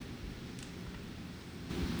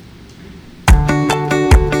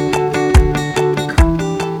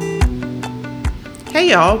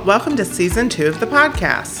y'all. Welcome to Season 2 of the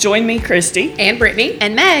podcast. Join me, Christy. And Brittany.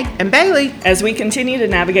 And Meg. And Bailey. As we continue to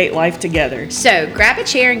navigate life together. So grab a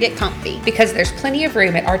chair and get comfy, Because there's plenty of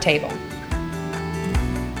room at our table.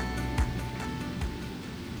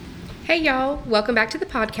 Hey y'all, welcome back to the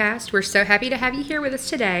podcast. We're so happy to have you here with us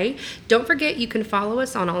today. Don't forget you can follow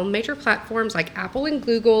us on all major platforms like Apple and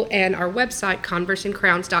Google and our website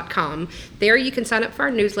converseandcrowns.com. There you can sign up for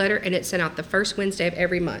our newsletter and it's sent out the first Wednesday of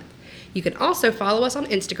every month. You can also follow us on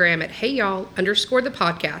Instagram at heyyall_the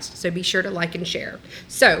podcast, so be sure to like and share.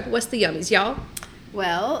 So, what's the yummies, y'all?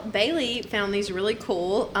 Well, Bailey found these really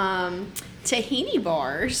cool tahini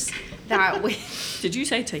bars that we Did you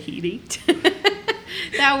say Tahiti?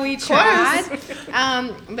 that we tried.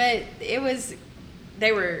 But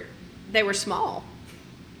they were small.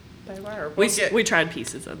 They were. We tried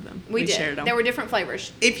pieces of them. We did. Shared them. There were different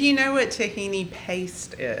flavors. If you know what tahini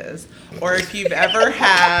paste is, or if you've ever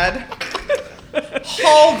had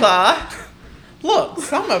halva, look,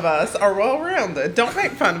 some of us are well-rounded. Don't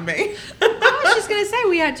make fun of me. I was just going to say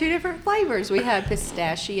we had two different flavors. We had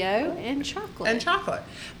pistachio and chocolate.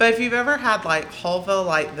 But if you've ever had like halva,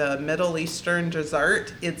 like the Middle Eastern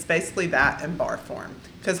dessert, it's basically that in bar form.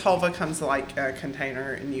 Because halva comes like a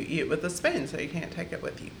container and you eat it with a spoon, so you can't take it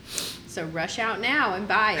with you. So rush out now and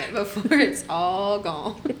buy it before it's all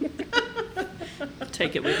gone.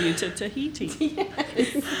 Take it with you to Tahiti.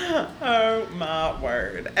 Yes. Oh my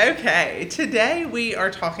word. Okay, today we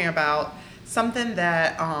are talking about something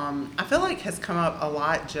that I feel like has come up a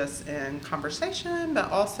lot just in conversation,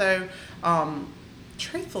 but also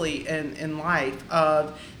truthfully in life,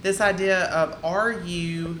 of this idea of, are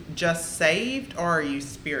you just saved or are you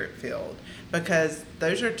spirit-filled? Because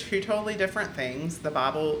those are two totally different things. The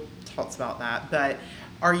Bible talks about that, but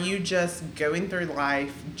are you just going through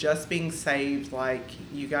life just being saved, like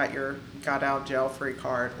you got your got out of jail free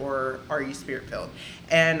card, or are you spirit-filled?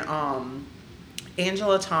 And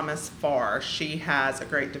Angela Thomas Farr, she has a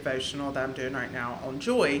great devotional that I'm doing right now on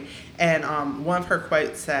joy, and one of her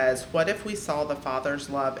quotes says, "What if we saw the Father's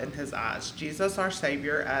love in his eyes, Jesus our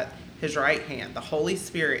Savior at his right hand, the Holy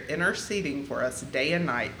Spirit interceding for us day and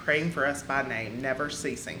night, praying for us by name, never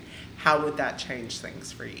ceasing? How would that change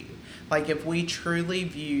things for you?" Like, if we truly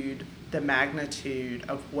viewed the magnitude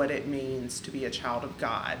of what it means to be a child of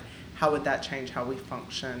God, how would that change how we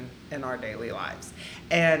function in our daily lives?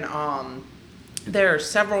 And there are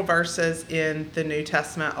several verses in the New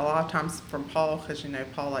Testament, a lot of times from Paul, because,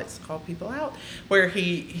 Paul likes to call people out, where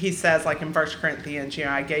he says, like in 1 Corinthians,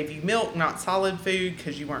 I gave you milk, not solid food,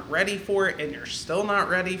 because you weren't ready for it, and you're still not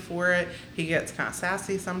ready for it. He gets kind of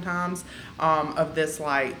sassy sometimes, of this,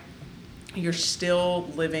 like, you're still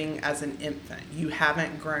living as an infant. You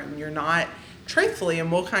haven't grown. You're not, truthfully, and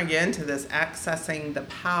we'll kind of get into this, accessing the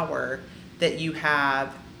power that you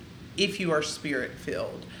have if you are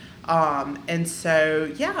spirit-filled. And so,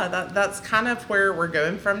 that's kind of where we're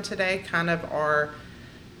going from today, kind of our,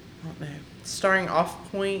 starting off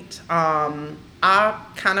point. I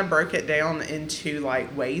kind of broke it down into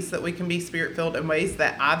like ways that we can be spirit-filled and ways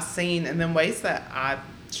that I've seen, and then ways that I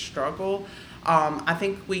struggle. I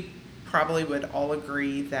think we probably would all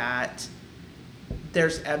agree that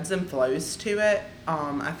there's ebbs and flows to it.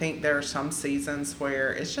 I think there are some seasons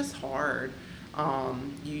where it's just hard.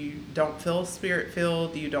 You don't feel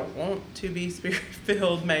spirit-filled. You don't want to be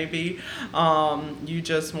spirit-filled, maybe. You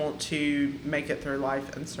just want to make it through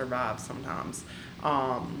life and survive sometimes.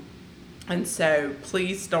 And so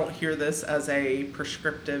please don't hear this as a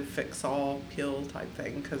prescriptive fix-all pill type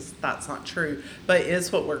thing, because that's not true. But it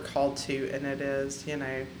is what we're called to, and it is,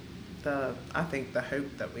 I think the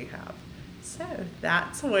hope that we have. So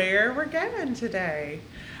that's where we're going today.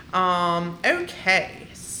 Okay.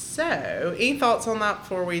 So, any thoughts on that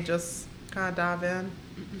before we just kind of dive in?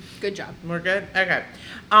 Good job. We're good? Okay.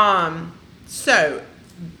 So,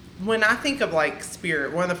 when I think of like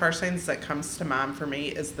spirit, one of the first things that comes to mind for me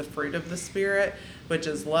is the fruit of the Spirit, which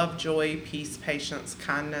is love, joy, peace, patience,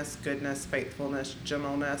 kindness, goodness, faithfulness,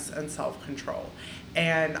 gentleness, and self-control.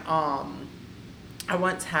 And I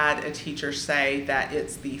once had a teacher say that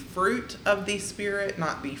it's the fruit of the Spirit,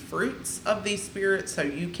 not the fruits of the Spirit. So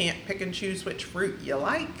you can't pick and choose which fruit you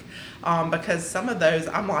like, because some of those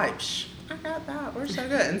I'm like, I got that, we're so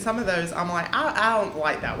good. And some of those I'm like, I don't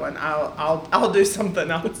like that one. I'll do something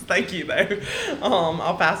else. Thank you though.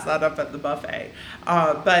 I'll pass that up at the buffet.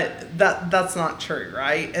 But that's not true,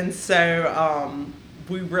 right? And so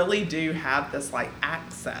we really do have this like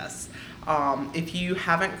access. If you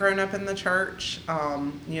haven't grown up in the church,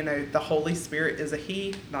 the Holy Spirit is a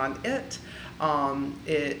he, not an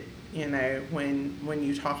it. You know, when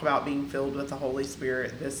you talk about being filled with the Holy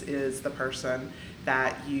Spirit, this is the person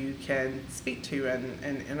that you can speak to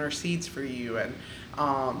and intercedes for you. And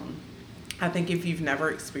I think if you've never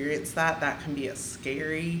experienced that, that can be a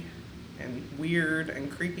scary and weird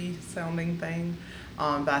and creepy sounding thing.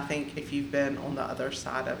 But I think if you've been on the other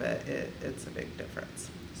side of it, it's a big difference.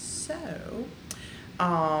 So,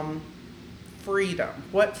 freedom.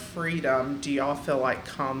 What freedom do y'all feel like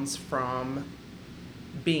comes from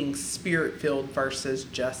being spirit-filled versus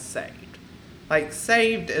just saved? Like,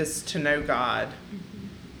 saved is to know God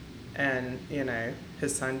and, you know,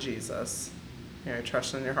 his son Jesus. You know,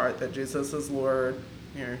 trust in your heart that Jesus is Lord.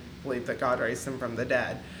 You know, believe that God raised him from the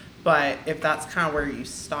dead. But if that's kind of where you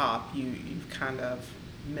stop, you've kind of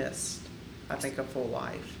missed, I think, a full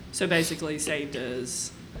life. So basically, saved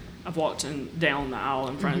is I've walked down the aisle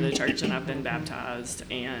in front of the church and I've been baptized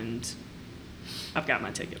and I've got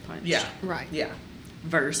my ticket punched. Yeah. Right. Yeah.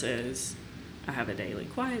 Versus I have a daily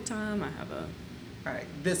quiet time. I have a... Right.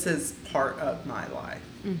 This is part of my life.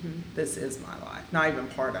 This is my life. Not even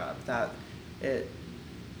part of that.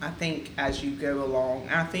 I think as you go along,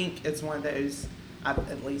 I think it's one of those,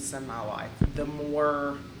 at least in my life, the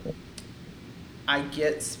more I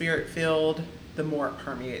get spirit filled, the more it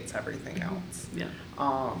permeates everything else. Yeah.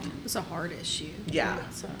 It's a hard issue. Yeah,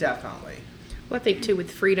 So. definitely. Well, I think too with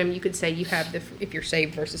freedom, you could say you have if you're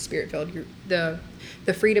saved versus spirit filled, the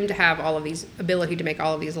freedom to have all of these ability to make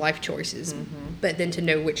all of these life choices, but then to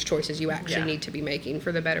know which choices you actually need to be making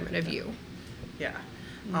for the betterment of you. Yeah.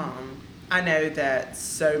 I know that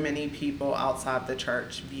so many people outside the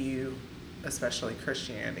church view, especially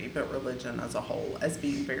Christianity, but religion as a whole, as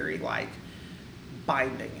being very like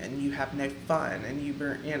binding, and you have no fun, and you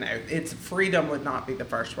know, it's freedom would not be the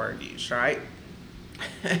first word used, right?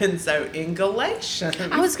 And so in Galatians,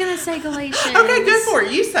 I was gonna say Galatians. Okay, go for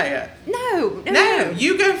it. You say it. No,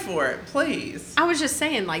 You go for it, please. I was just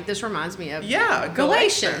saying, like, this reminds me of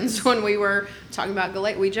Galatians. when we were talking about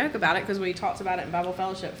Galatians. We joke about it because we talked about it in Bible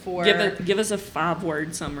Fellowship for... Give us a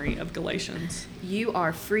 5-word summary of Galatians. You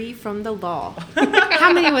are free from the law.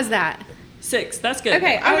 How many was that? 6. That's good.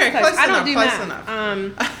 Okay, I was close. I don't do close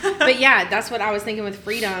math. But yeah, that's what I was thinking with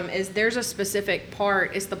freedom is there's a specific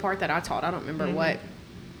part. It's the part that I taught. I don't remember what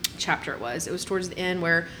chapter it was. It was towards the end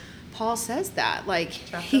where Paul says that. Like,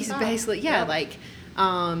 he's basically, like,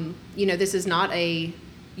 you know, this is not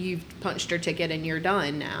you've punched your ticket and you're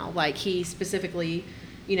done now. Like, he specifically,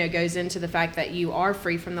 you know, goes into the fact that you are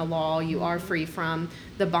free from the law, you are free from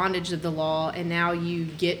the bondage of the law, and now you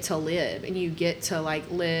get to live, and you get to, like,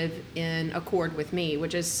 live in accord with me,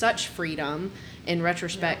 which is such freedom in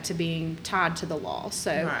retrospect to being tied to the law.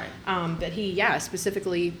 So, but he,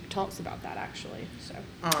 specifically talks about that, actually. So,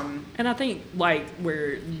 and I think, like,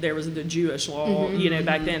 where there was the Jewish law, you know,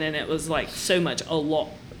 back then, and it was, like, so much a law,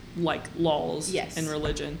 like, laws in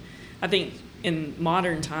religion. I think in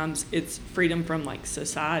modern times, it's freedom from, like,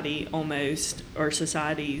 society almost, or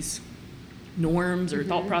society's norms or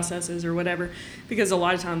thought processes or whatever, because a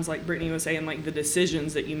lot of times, like Brittany was saying, like, the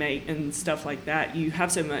decisions that you make and stuff like that, you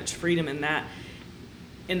have so much freedom in that,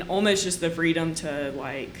 and almost just the freedom to,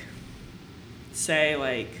 like, say,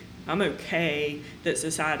 like, I'm okay that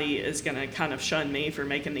society is going to kind of shun me for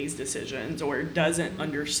making these decisions, or doesn't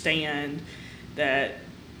understand that,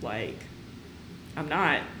 like, I'm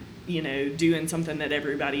not, you know, doing something that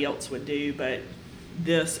everybody else would do, but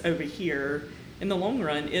this over here in the long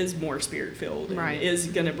run is more spirit filled and is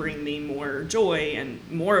going to bring me more joy and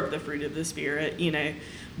more of the fruit of the Spirit, you know,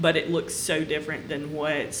 but it looks so different than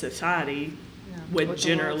what society would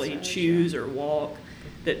generally choose or walk,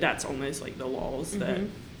 that's almost like the laws that,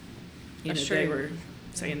 you know, they were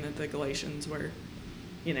saying that the Galatians were,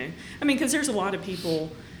 you know, I mean, because there's a lot of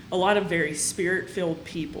people, a lot of very spirit filled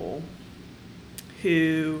people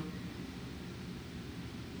who,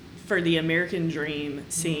 for the American dream,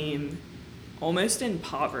 seem almost in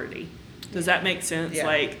poverty. Does that make sense? Yeah.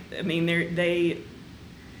 Like, I mean, they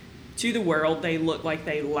to the world, they look like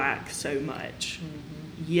they lack so much.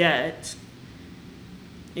 Yet,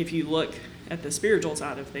 if you look at the spiritual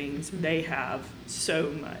side of things, they have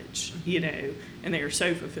so much, you know, and they are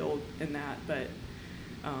so fulfilled in that. But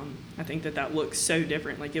I think that looks so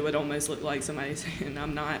different. Like, it would almost look like somebody saying,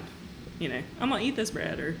 I'm not, you know, I'm going to eat this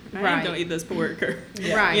bread, or I don't eat this pork, or,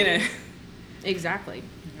 you know. Exactly.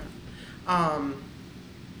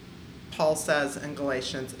 Paul says in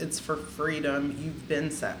Galatians, it's for freedom, you've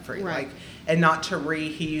been set free. Like, and not to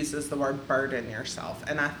he uses the word burden yourself.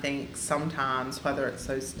 And I think sometimes, whether it's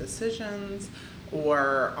those decisions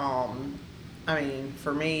or, I mean,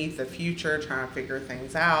 for me, the future, trying to figure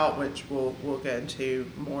things out, which we'll get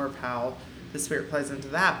into more of how the Spirit plays into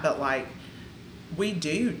that. But, like, we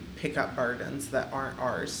do pick up burdens that aren't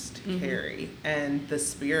ours to carry, and the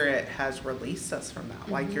Spirit has released us from that.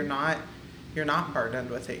 Like you're not burdened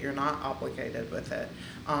with it, you're not obligated with it.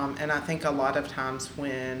 And I think a lot of times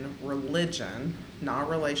when religion, not a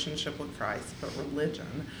relationship with Christ, but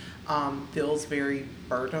religion, feels very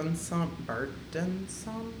burdensome.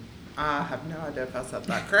 I have no idea if I said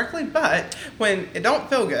that correctly, but when it don't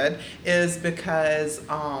feel good is because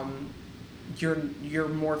you're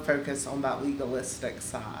more focused on that legalistic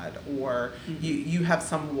side, or you have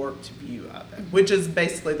some warped view of it, which is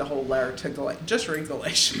basically the whole letter to just read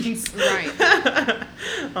Galatians, right?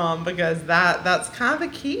 Because that's kind of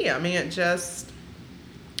the key. I mean, it just,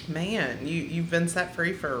 man, you've been set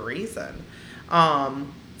free for a reason.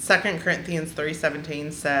 2 Corinthians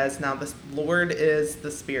 3:17 says, "Now the Lord is the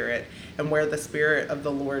Spirit, and where the Spirit of the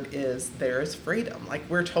Lord is, there is freedom." Like,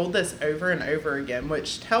 we're told this over and over again,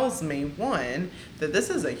 which tells me, one, that this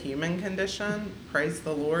is a human condition. Praise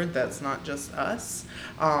the Lord, that's not just us.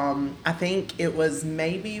 I think it was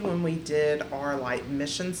maybe when we did our,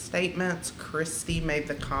 mission statements, Christy made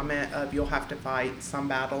the comment of, you'll have to fight some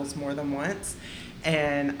battles more than once.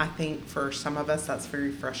 And I think for some of us, that's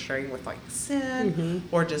very frustrating with sin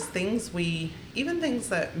or just things even things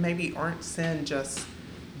that maybe aren't sin, just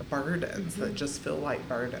burdens that just feel like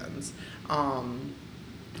burdens.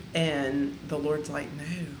 And the Lord's like,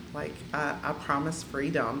 no, I promise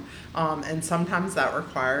freedom. And sometimes that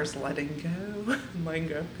requires letting go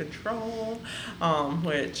of control,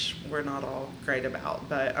 which we're not all great about.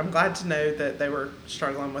 But I'm glad to know that they were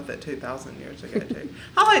struggling with it 2,000 years ago, too.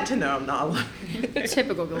 I like to know I'm not alone.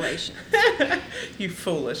 Typical Galatians. You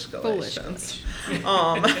foolish Galatians.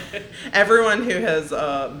 Everyone who has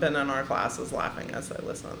been in our class is laughing as they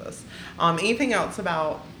listen to this. Anything else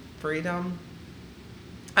about freedom?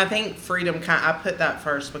 I think freedom, I put that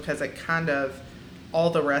first because it kind of,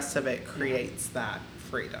 all the rest of it creates that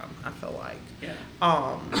freedom, I feel like. Yeah.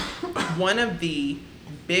 One of the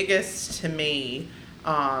biggest to me,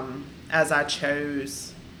 as I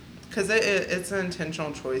chose, because it's an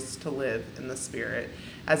intentional choice to live in the Spirit,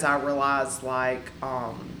 as I realized, I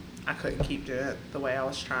couldn't keep doing it the way I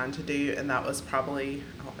was trying to do, and that was probably,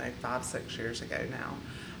 5-6 years ago now.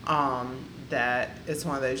 That it's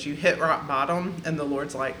one of those, you hit rock bottom and the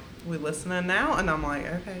Lord's like, we listening now? And I'm like,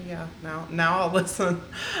 okay, yeah, now I'll listen.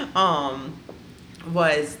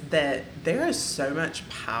 Was that there is so much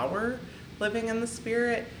power living in the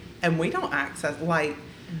Spirit, and we don't access,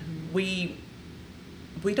 we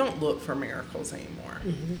don't look for miracles anymore.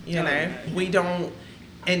 You know, we don't,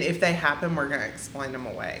 and if they happen, we're going to explain them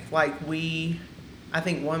away. I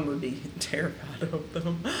think one would be terrified of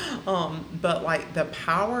them. But the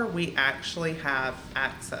power we actually have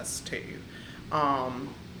access to,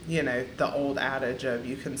 the old adage of,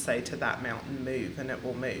 you can say to that mountain, move, and it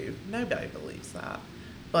will move. Nobody believes that.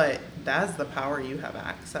 But that's the power you have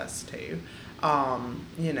access to.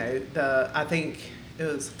 I think it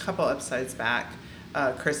was a couple episodes back,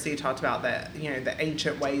 Christy talked about that, the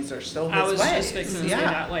ancient ways are still his ways. I was just fixing to say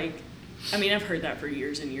that, I've heard that for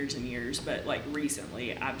years and years and years, but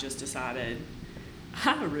recently I've just decided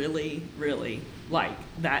I really, really like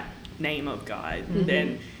that name of God.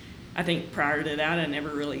 And I think prior to that I never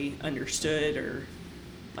really understood or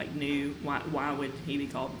knew why would he be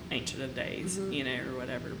called Ancient of Days, or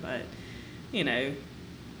whatever. But,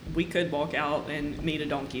 we could walk out and meet a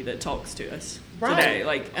donkey that talks to us today.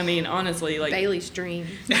 Honestly, Bailey's dream.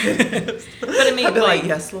 But I mean, I'd be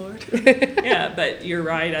yes, Lord. Yeah, but you're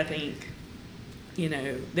right. I think,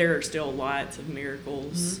 there are still lots of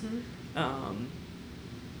miracles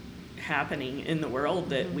happening in the world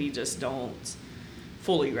that we just don't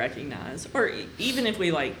fully recognize. Or even if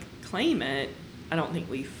we claim it, I don't think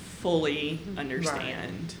we fully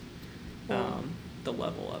understand the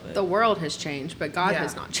level of it. The world has changed, but God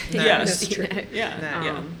has not changed. No, that's true.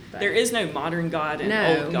 Yeah. There is no modern God and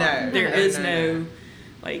old God. There is no,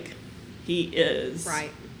 he is.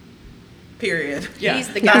 Right. Period. Yeah.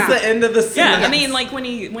 He's the guy. That's the end of the sentence. Yeah,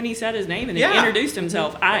 when he said his name and he introduced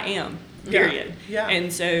himself, I am. Period. Yeah.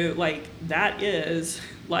 And so that is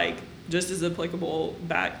just as applicable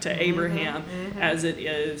back to Abraham as it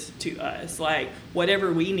is to us.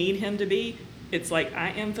 Whatever we need him to be, it's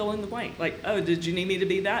I am fill in the blank. Oh, did you need me to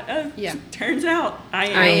be that? Oh, yeah. Turns out I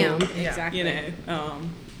am. Exactly.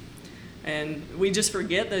 And we just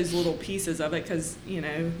forget those little pieces of it because,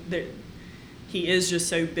 he is just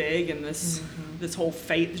so big, and this whole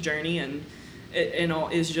faith journey and all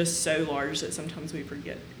is just so large that sometimes we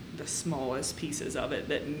forget the smallest pieces of it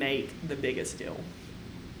that make the biggest deal.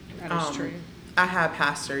 That is true. I had a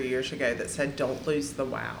pastor years ago that said, don't lose the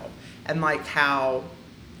wow. And how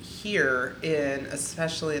here in,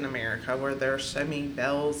 especially in America, where there are so many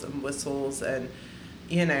bells and whistles and,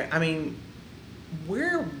 I mean,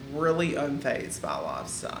 we're really unfazed by a lot of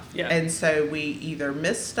stuff. Yeah. And so we either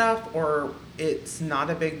miss stuff or it's not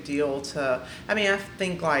a big deal I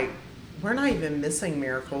think like we're not even missing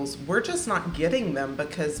miracles. We're just not getting them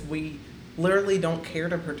because we literally don't care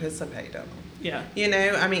to participate in them. Yeah.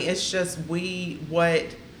 It's just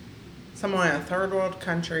what someone in a third world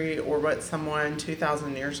country or what someone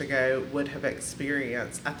 2,000 years ago would have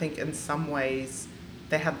experienced. I think in some ways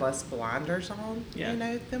they had less blinders on,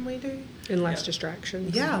 than we do. And less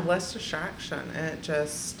distractions. Yeah, less distraction.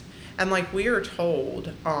 And like we are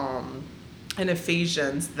told in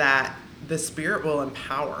Ephesians that the Spirit will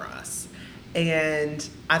empower us. And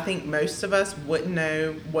I think most of us wouldn't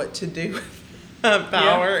know what to do with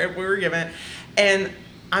power if we were given. And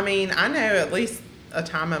I know at least a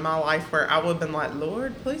time in my life where I would have been like,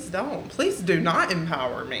 Lord, please don't. Please do not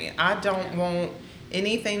empower me. I don't want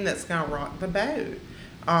anything that's going to rock the boat.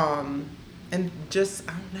 And just,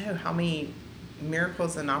 I don't know how many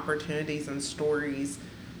miracles and opportunities and stories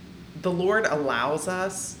the Lord allows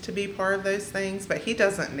us to be part of those things, but He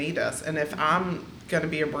doesn't need us. And if I'm going to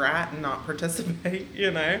be a brat and not participate,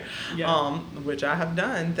 which I have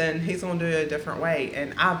done, then He's going to do it a different way.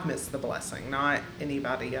 And I've missed the blessing, not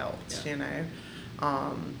anybody else, I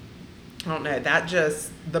don't know.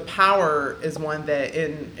 The power is one that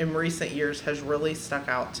in recent years has really stuck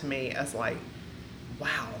out to me as like,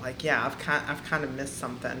 wow, like, yeah, I've kind of missed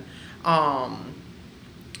something.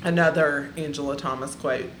 Another Angela Thomas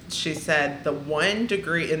quote, she said, the 1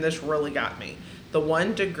 degree, and this really got me, the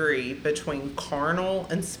 1 degree between carnal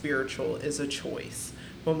and spiritual is a choice.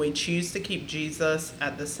 When we choose to keep Jesus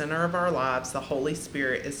at the center of our lives, the Holy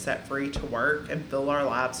Spirit is set free to work and fill our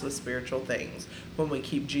lives with spiritual things. When we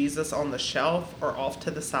keep Jesus on the shelf or off to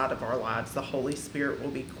the side of our lives, the Holy Spirit will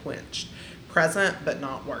be quenched, present but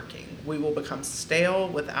not working. We will become stale,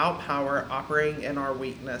 without power, operating in our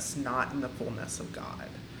weakness, not in the fullness of God.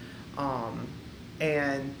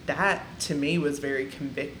 And that to me was very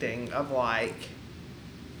convicting of like,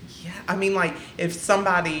 if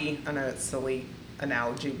somebody, I know it's silly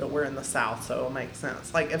analogy, but we're in the South, so it'll make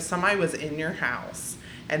sense. Like if somebody was in your house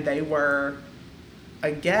and they were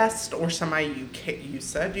a guest or somebody you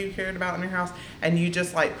said you cared about in your house, and you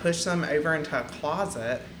just like push them over into a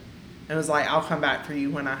closet and was like, I'll come back for you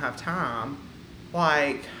when I have time.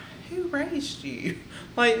 Like, who raised you?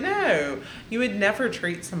 Like, no, you would never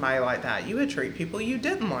treat somebody like that. You would treat people you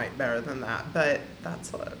didn't like better than that. But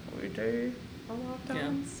that's what we do a lot of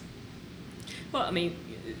times. Yeah. Well,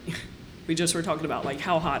 we just were talking about like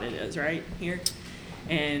how hot it is right here.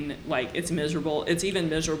 And like it's miserable. It's even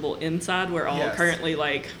miserable inside. We're all currently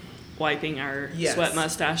like wiping our sweat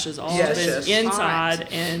mustaches off inside.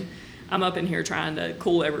 Hot. And I'm up in here trying to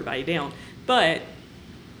cool everybody down. But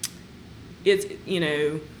it's,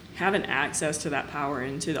 having access to that power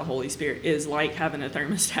and to the Holy Spirit is like having a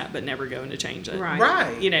thermostat but never going to change it. Right.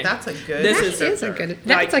 That's a good. That's a good.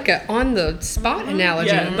 That's like a on the spot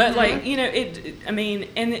analogy. Yeah, but like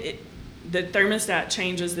the thermostat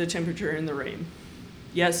changes the temperature in the room.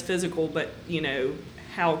 Yes, physical, but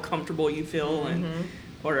how comfortable you feel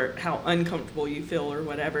or how uncomfortable you feel or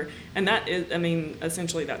whatever. And that is,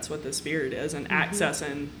 essentially that's what the Spirit is, and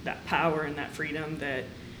accessing that power and that freedom that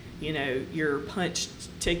your punch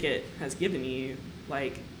ticket has given you,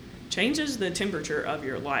 like, changes the temperature of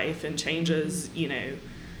your life and changes,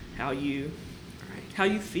 how you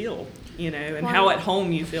feel, and how at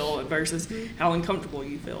home you feel versus how uncomfortable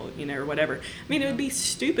you feel, or whatever. It would be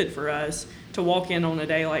stupid for us to walk in on a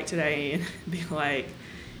day like today and be like,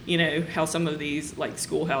 how some of these, like,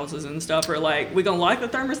 schoolhouses and stuff are like, we're going to light the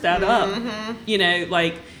thermostat up,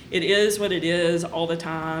 like, it is what it is all the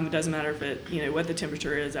time. It doesn't matter if it, what the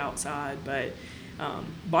temperature is outside. But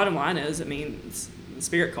bottom line is, the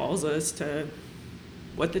Spirit calls us to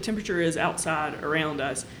what the temperature is outside around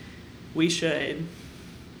us. We should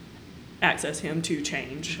access Him to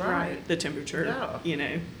change the temperature,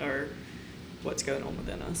 or what's going on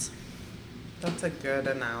within us. That's a good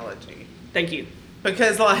analogy. Thank you.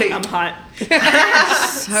 Because, like, I'm hot. So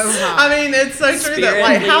hot. It's so true that,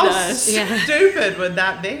 like, how stupid would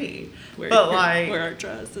that be? Where our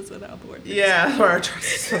trust is without borders. Yeah, where our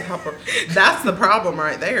trust is without borders. That's the problem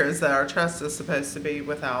right there, is that our trust is supposed to be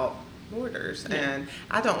without borders. Yeah. And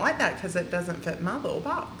I don't like that because it doesn't fit my little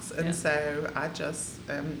box. And so I just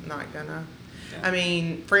am not going to.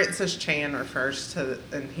 Yeah. Francis Chan refers to,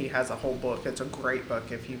 and he has a whole book. It's a great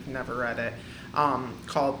book if you've never read it.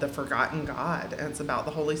 Called The Forgotten God, and it's about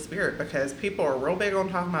the Holy Spirit, because people are real big on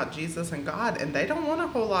talking about Jesus and God, and they don't want a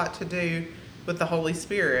whole lot to do with the Holy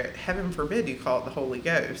Spirit, heaven forbid you call it the Holy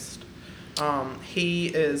Ghost. He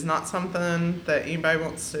is not something that anybody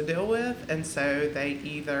wants to deal with, and so they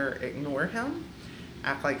either ignore him,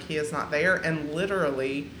 act like he is not there, and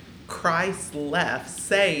literally Christ left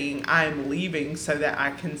saying, I'm leaving so that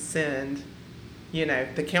I can send,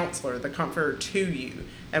 the counselor, the comforter to you.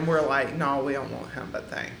 And we're like, no, we don't want him, but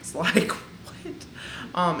thanks. Like,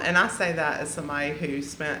 what? And I say that as somebody who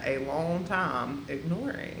spent a long time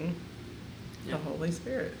ignoring the Holy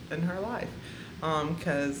Spirit in her life.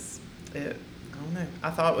 Because I don't know, I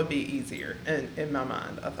thought it would be easier. In my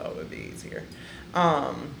mind, I thought it would be easier.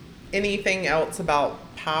 Anything else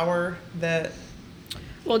about power that...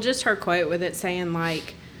 Well, just her quote with it saying,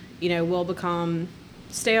 like, we'll become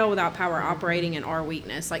stale without power operating in our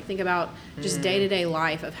weakness. Like, think about just day-to-day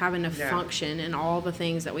life of having to function in all the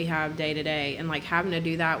things that we have day-to-day. And, like, having to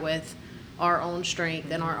do that with our own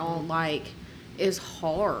strength and our own, is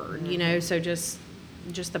hard, So just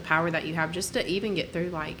the power that you have just to even get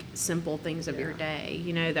through, simple things of your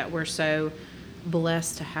day, that we're so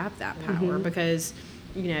blessed to have that power because,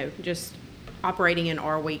 just operating in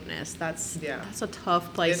our weakness, that's a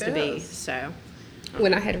tough place to be. So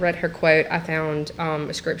when I had read her quote, I found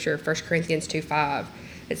a scripture, 1 Corinthians 2:5.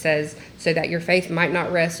 It says, so that your faith might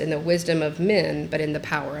not rest in the wisdom of men, but in the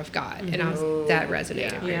power of God. And that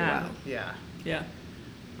resonated very well. Yeah.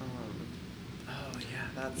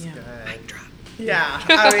 That's good. Mic drop. Yeah,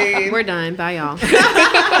 I mean... We're done. Bye, y'all.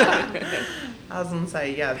 I was going to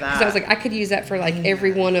say, that. Because I was like, I could use that for,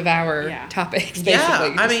 every one of our topics, basically.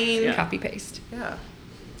 Yeah, I mean... Copy-paste. Yeah.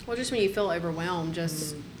 Well, just when you feel overwhelmed,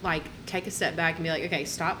 just, take a step back and be like, okay,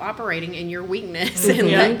 stop operating in your weakness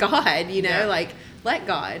and let God, let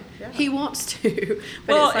God. Yeah. He wants to.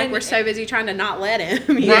 But it's we're so busy trying to not let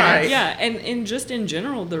him. Right. Yeah, and just in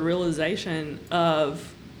general, the realization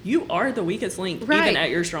of... You are the weakest link, even at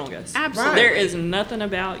your strongest. Absolutely. There is nothing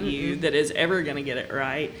about you that is ever going to get it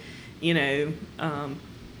right.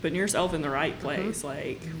 Putting yourself in the right place,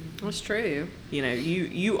 that's true.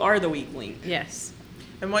 You are the weak link. Yes.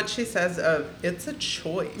 And what she says it's a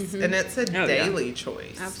choice, and it's a daily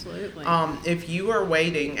choice. Absolutely. If you are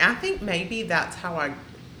waiting, I think maybe that's how I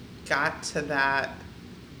got to that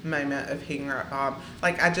moment of hitting rock bottom.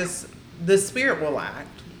 The Spirit will act.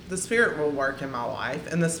 The Spirit will work in my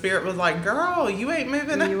life. And the Spirit was like, girl, you ain't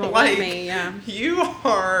moving. You won't let me, You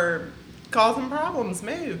are causing problems.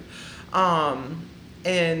 Move.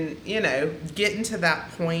 And, getting to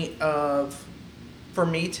that point of, for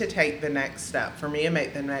me to take the next step, for me to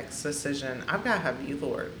make the next decision, I've got to have you,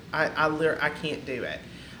 Lord. I can't do it.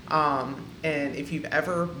 And if you've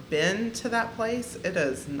ever been to that place, it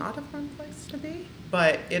is not a fun place to be.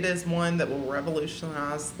 But it is one that will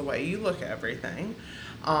revolutionize the way you look at everything.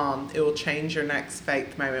 It will change your next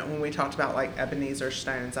faith moment. When we talked about Ebenezer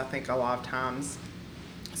stones, I think a lot of times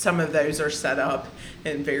some of those are set up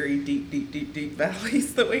in very deep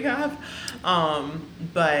valleys that we have.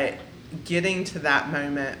 But getting to that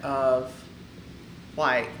moment of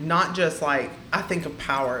not just I think of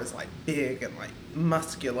power as big and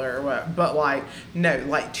muscular or what, but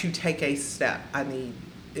no, to take a step, I need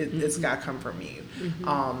it's got to come from you.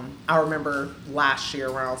 I remember last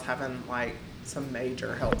year when I was having some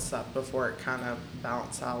major health stuff before it kind of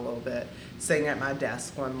balanced out a little bit, sitting at my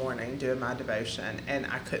desk one morning doing my devotion, and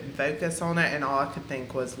I couldn't focus on it, and all I could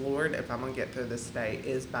think was, Lord, if I'm going to get through this day,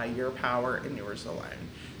 is by your power and yours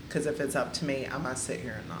alone. Because if it's up to me, I must sit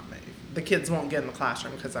here and not move. The kids won't get in the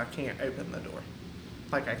classroom because I can't open the door.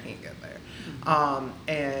 I can't get there.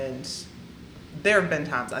 And there have been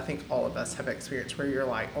times, I think all of us have experienced, where you're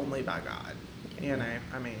only by God.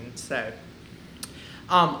 So...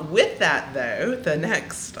 with that, though, the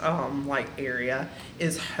next, area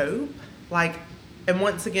is hope. And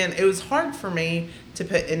once again, it was hard for me to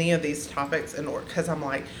put any of these topics in order because I'm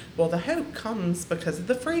the hope comes because of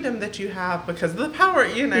the freedom that you have, because of the power,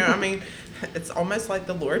 it's almost like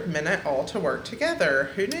the Lord meant it all to work together.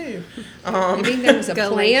 Who knew? You mean there was a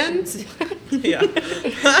plan?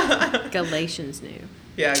 Yeah. Galatians knew.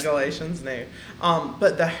 Yeah, Galatians knew.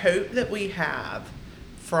 But the hope that we have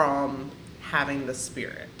from having the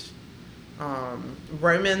Spirit.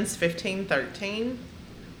 Romans 15:13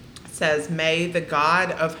 says, may the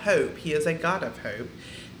God of hope, he is a God of hope,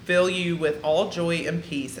 fill you with all joy and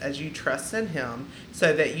peace as you trust in him,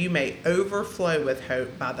 so that you may overflow with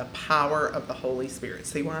hope by the power of the Holy Spirit.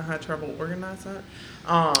 See why I had trouble organizing it?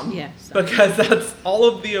 Yes. Because that's all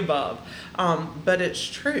of the above. But it's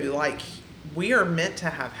true. We are meant to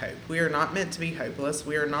have hope. We are not meant to be hopeless.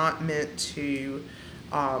 We are not meant to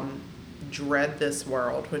dread this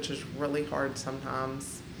world, which is really hard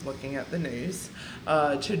sometimes looking at the news,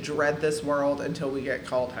 to dread this world until we get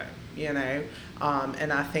called home. you know?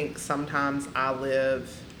 And I think sometimes I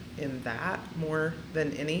live in that more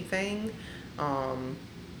than anything.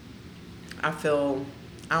 I feel,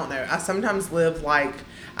 I don't know, I sometimes live like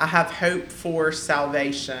I have hope for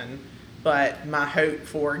salvation, but my hope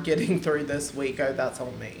for getting through this week, oh, that's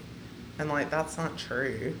on me. And like, that's not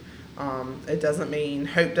true. It doesn't mean,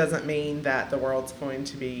 hope doesn't mean that the world's going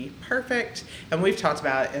to be perfect. And we've talked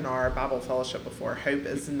about it in our Bible fellowship before. Hope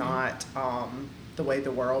is not the way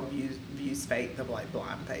the world views faith, of like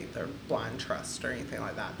blind faith or blind trust or anything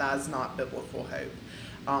like that. That is not biblical hope.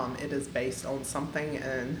 It is based on something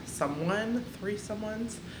and someone, 3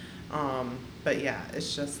 someones. But yeah,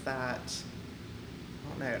 it's just that, I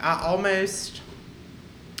don't know. I almost,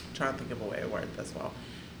 I'm trying to think of a way to word this well.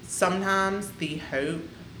 Sometimes the hope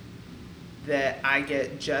that I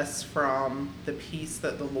get just from the peace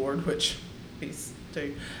that the Lord, which peace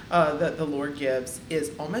too, that the Lord gives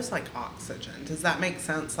is almost like oxygen. Does that make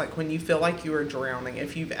sense? Like when you feel like you are drowning,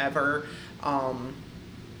 if you've ever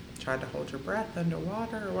tried to hold your breath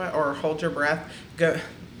underwater or hold your breath,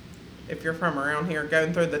 if you're from around here,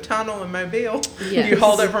 going through the tunnel in Mobile, yes. You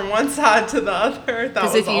hold it from one side to the other.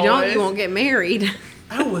 Because if you don't, you won't get married.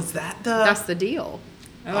 Oh, was that That's the deal.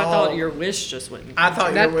 Oh, I thought your wish just wouldn't. I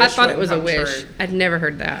thought your wish. I thought it was a wish. True. I'd never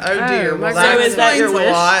heard that. Oh dear. Well, so is that your wish?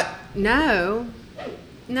 A lot. No.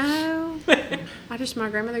 My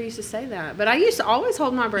grandmother used to say that, but I used to always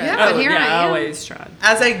hold my breath. Yeah, but here I am. I always tried.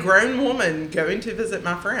 As a grown woman going to visit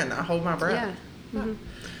my friend, I hold my breath. Yeah. Mm-hmm.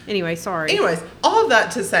 Anyway, sorry. Anyways, all of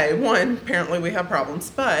that to say, one, apparently we have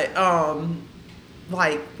problems, but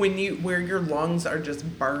like where your lungs are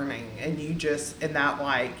just burning and you just in that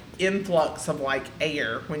like influx of like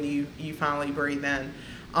air when you finally breathe in.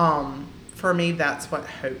 For me, that's what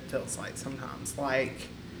hope feels like sometimes. Like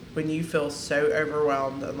when you feel so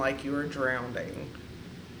overwhelmed and like you are drowning,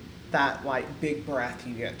 that like big breath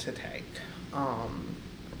you get to take.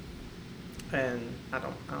 And I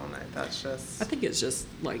don't know. That's just. I think it's just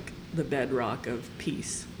like the bedrock of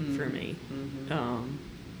peace for me. Mm-hmm.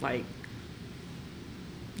 Like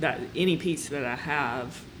that any peace that I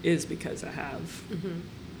have is because I have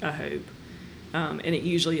a hope. And it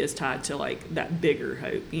usually is tied to like that bigger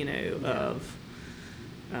hope, you know, of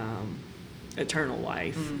eternal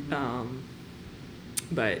life. Mm-hmm.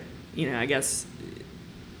 But, you know, I guess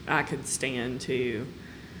I could stand to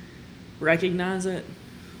recognize it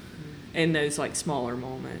in those like smaller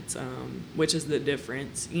moments, which is the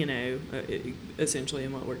difference, you know, essentially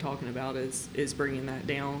in what we're talking about is bringing that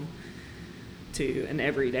down to an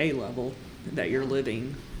everyday level that you're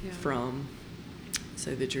living from,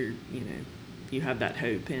 so that you're, you know, you have that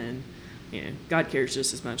hope in, you know, God cares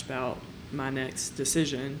just as much about my next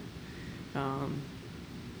decision.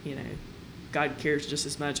 You know, God cares just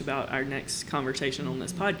as much about our next conversation on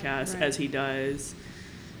this podcast as he does,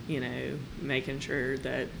 you know, making sure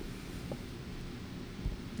that,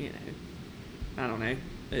 you know, I don't know,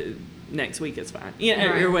 next week is fine, you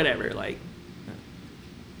know, or whatever, like.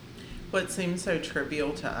 What seems so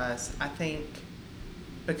trivial to us, I think,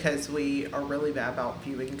 because we are really bad about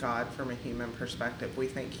viewing God from a human perspective. We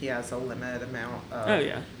think he has a limited amount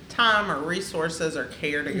of time or resources or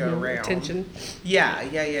care to go around. Attention.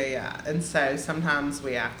 Yeah. And so sometimes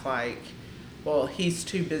we act like, well, he's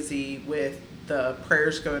too busy with the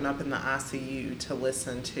prayers going up in the ICU to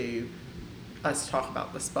listen to us talk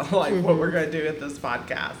about this, like what we're going to do with this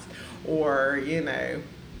podcast, or, you know,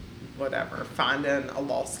 whatever, finding a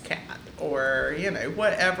lost cat, or, you know,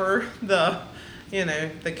 whatever the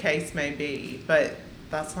case may be. But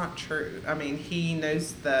that's not true. I mean, he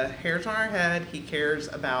knows the hairs on our head. He cares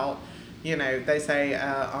about, you know, they say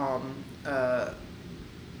a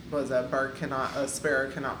sparrow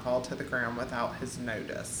cannot fall to the ground without his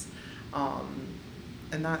notice.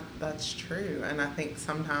 And that's true. And I think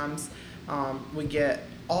sometimes we get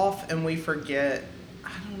off and we forget,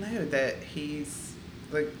 I don't know, that he's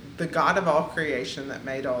the God of all creation that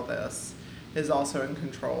made all this is also in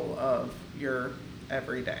control of your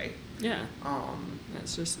everyday. Yeah.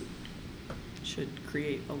 That's just should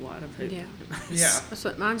create a lot of hope. Yeah. Yeah. That's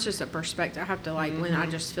what mine's just a perspective. I have to like when I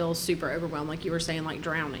just feel super overwhelmed, like you were saying, like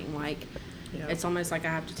drowning, like it's almost like I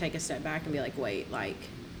have to take a step back and be like, wait, like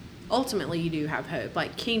ultimately you do have hope,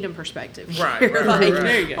 like kingdom perspective. Right.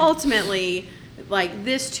 There you go. Ultimately, like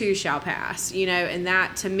this too shall pass, you know, and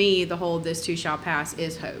that to me, the whole this too shall pass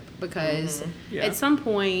is hope, because at some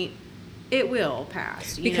point it will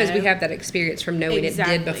pass. Because we have that experience from knowing it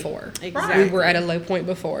did before. Exactly. We were at a low point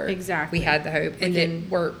before. Exactly. We had the hope and it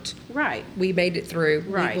worked. Right. We made it through.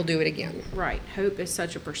 Right. We will do it again. Right. Hope is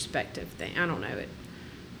such a perspective thing. I don't know it.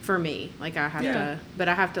 For me, like I have to, but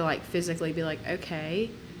I have to like physically be like, okay,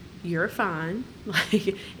 you're fine.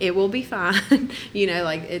 Like, it will be fine. You know,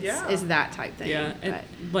 like, it's that type thing. Yeah, and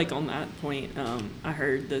like on that point, I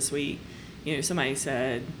heard this week, you know, somebody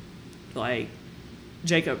said, like,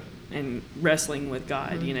 Jacob and wrestling with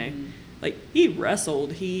God, you know, like, he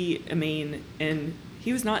wrestled, and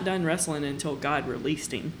he was not done wrestling until God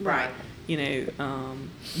released him. Right. You know,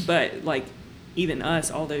 but, like, even us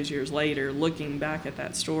all those years later, looking back at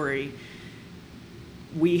that story,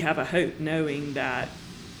 we have a hope knowing that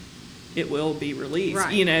it will be released,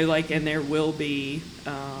 right. You know, like, and there will be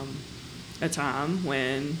a time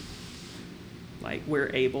when, like, we're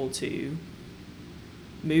able to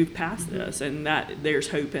move past this, and that there's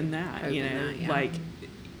hope in that, you know, like,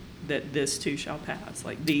 that this too shall pass.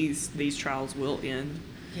 Like, these trials will end.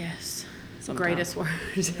 Yes. Sometime. Greatest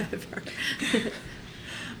words ever.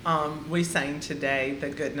 We sang today the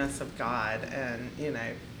goodness of God, and, you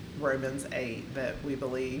know, Romans 8, that we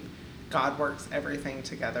believe God works everything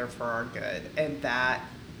together for our good, and that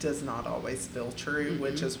does not always feel true,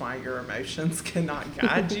 which is why your emotions cannot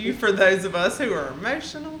guide you. For those of us who are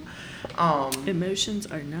emotional, emotions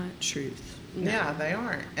are not truth. No. Yeah, they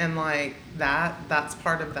aren't, and like that's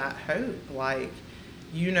part of that hope. Like,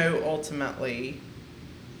 you know, ultimately,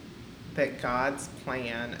 that God's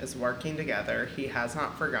plan is working together. He has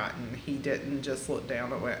not forgotten. He didn't just look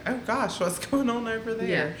down and went, oh gosh, what's going on over there?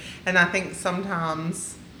 Yeah. And I think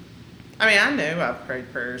sometimes, I know I've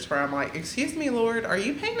prayed prayers where I'm like, excuse me, Lord, are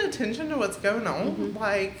you paying attention to what's going on?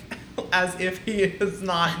 Like, as if he has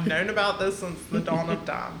not known about this since the dawn of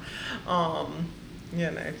time.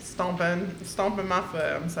 You know, stomping my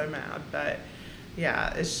foot. I'm so mad. But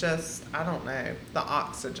yeah, it's just, I don't know, the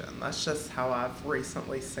oxygen. That's just how I've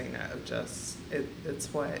recently seen it. Of just,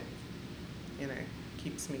 it's what, you know,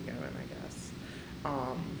 keeps me going, I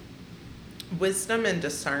guess. Wisdom and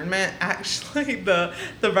discernment. Actually, the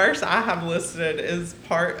verse I have listed is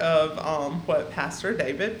part of what Pastor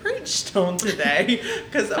David preached on today.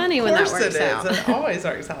 Because of course it is. It always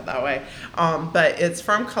works out that way. But it's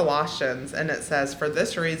from Colossians, and it says, "For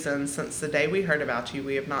this reason, since the day we heard about you,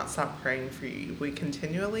 we have not stopped praying for you. We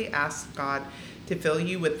continually ask God to fill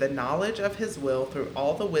you with the knowledge of his will through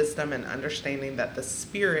all the wisdom and understanding that the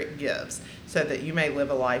Spirit gives, so that you may live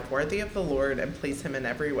a life worthy of the Lord and please him in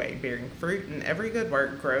every way, bearing fruit in every good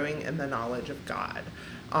work, growing in the knowledge of God."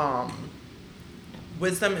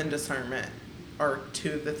 Wisdom and discernment are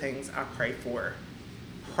two of the things I pray for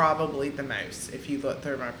probably the most if you look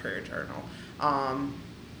through my prayer journal.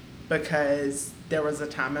 Because there was a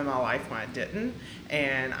time in my life when I didn't,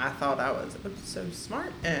 and I thought I was so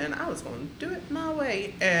smart, and I was going to do it my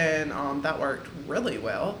way, and that worked really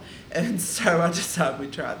well, and so I decided we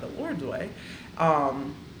tried the Lord's way.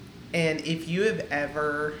 And if you have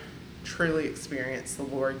ever truly experienced the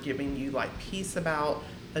Lord giving you, like, peace about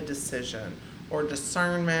a decision, or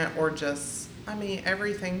discernment, or just,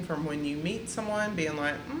 everything from when you meet someone, being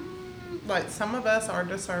like, like, some of us, our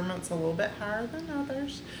discernment's a little bit higher than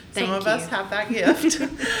others. Some of us have that gift.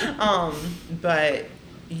 But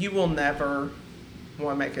you will never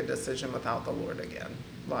want to make a decision without the Lord again.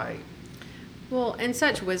 Like, well, and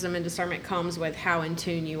such wisdom and discernment comes with how in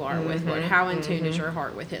tune you are with Lord. How in tune is your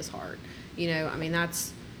heart with his heart? You know,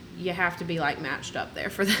 that's, you have to be, like, matched up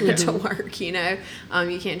there for that to work, you know?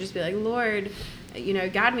 You can't just be like, Lord, you know,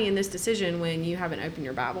 guide me in this decision when you haven't opened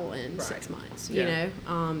your Bible in 6 months, you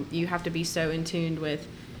know? You have to be so in tune with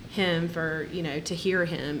him for, you know, to hear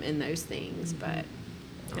him in those things. But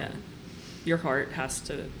yeah, your heart has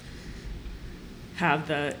to have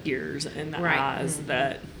the ears and the eyes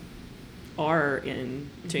that are in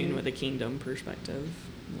tune with a kingdom perspective,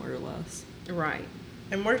 more or less. Right.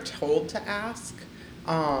 And we're told to ask.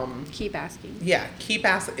 Keep asking. Yeah, keep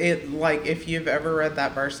asking. It, like, if you've ever read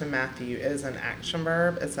that verse in Matthew, is an action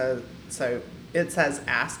verb. It says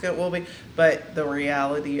ask, it will be, but the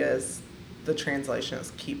reality is the translation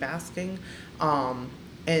is keep asking.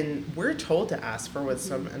 And we're told to ask for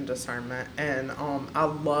wisdom and discernment. And I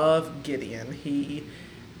love Gideon. He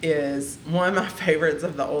is one of my favorites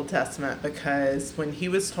of the Old Testament, because when he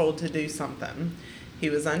was told to do something, he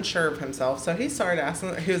was unsure of himself. So he started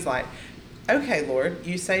asking. He was like, okay, Lord,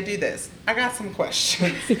 you say do this. I got some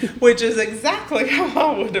questions, which is exactly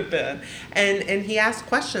how I would have been. And he asked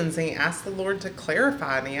questions, and he asked the Lord to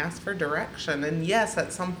clarify, and he asked for direction. And yes,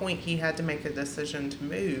 at some point he had to make a decision to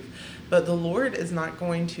move. But the Lord is not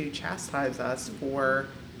going to chastise us for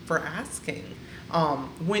asking.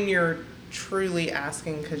 When you're truly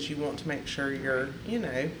asking because you want to make sure you're, you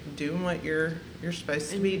know, doing what you're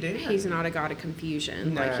supposed to be doing. He's not a God of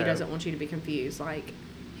confusion. No. Like, he doesn't want you to be confused. Like,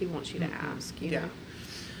 he wants you to ask, you know?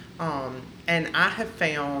 And I have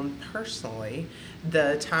found personally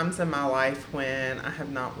the times in my life when I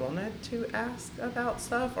have not wanted to ask about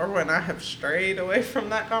stuff, or when I have strayed away from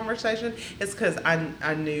that conversation, it's because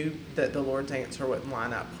I knew that the Lord's answer wouldn't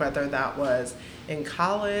line up. Whether that was in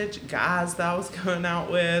college, guys that I was going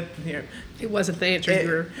out with, it wasn't the answer you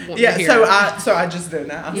were wanting to hear. So I just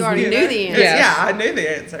didn't ask. You already knew the answer. Yeah, I knew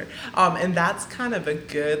the answer. And that's kind of a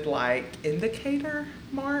good indicator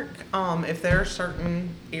mark. If there are certain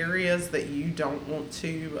areas that you don't want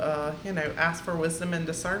to ask for wisdom and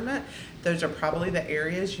discernment, those are probably the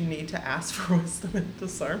areas you need to ask for wisdom and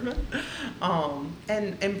discernment.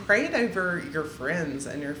 And pray it over your friends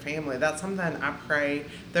and your family. That's something I pray.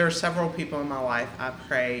 There are several people in my life I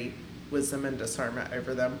pray wisdom and discernment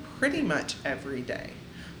over them pretty much every day.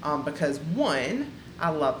 Because one, I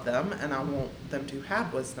love them and I want them to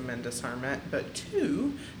have wisdom and discernment, but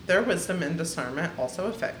two, their wisdom and discernment also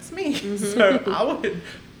affects me. So I would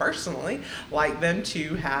personally like them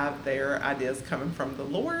to have their ideas coming from the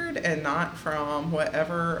Lord and not from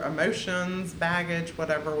whatever emotions, baggage,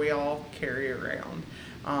 whatever we all carry around.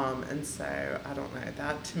 And so I don't know,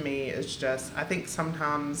 that to me is just, I think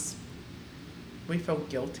sometimes we feel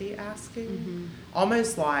guilty asking,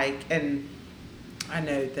 almost like, and I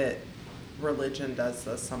know that religion does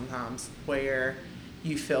this sometimes, where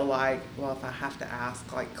you feel like, well, if I have to ask,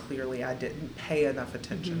 clearly I didn't pay enough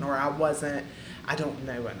attention, or I don't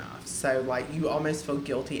know enough. So you almost feel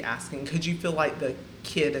guilty asking because you feel like the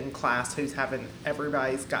kid in class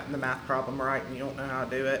everybody's gotten the math problem right and you don't know how to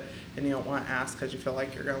do it and you don't want to ask because you feel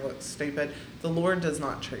like you're going to look stupid. The Lord does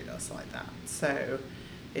not treat us like that. So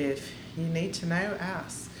if you need to know,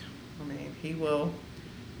 ask. I mean, He will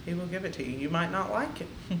give it to you. You might not like it,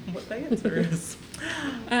 what the answer is,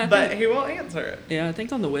 but He will answer it. Yeah, I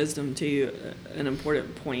think on the wisdom too, an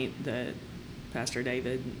important point that Pastor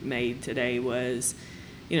David made today was,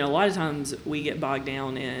 a lot of times we get bogged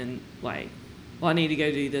down in I need to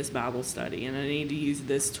go do this Bible study and I need to use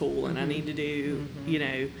this tool and I need to do,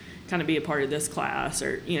 kind of be a part of this class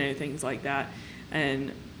or, things like that.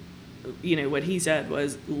 And, what he said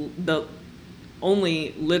was the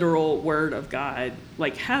only literal word of God,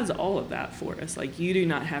 has all of that for us. You do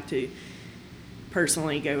not have to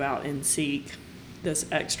personally go out and seek this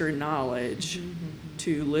extra knowledge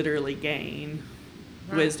to literally gain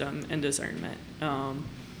wisdom and discernment.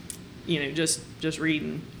 Just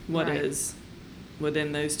reading what is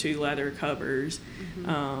within those two leather covers,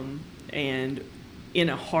 and in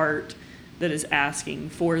a heart that is asking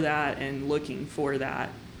for that and looking for that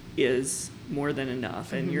is more than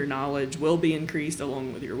enough, and your knowledge will be increased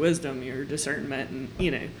along with your wisdom, your discernment,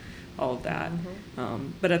 and all of that.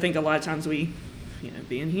 But I think a lot of times we,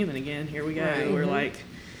 being human again, here we go. We're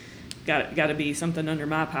got to be something under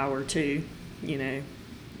my power too.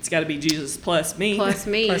 It's got to be Jesus plus me.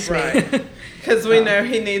 Right? Because we know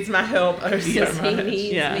He needs my help so much. He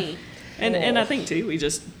needs me. And I think too, we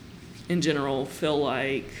just in general feel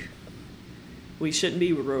like we shouldn't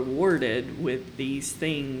be rewarded with these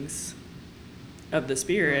things of the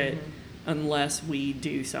Spirit unless we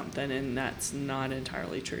do something, and that's not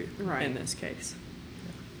entirely true in this case.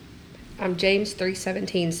 James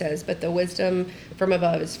 3:17 says, "But the wisdom from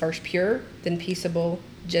above is first pure, then peaceable,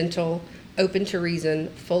 gentle, open to reason,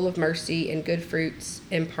 full of mercy and good fruits,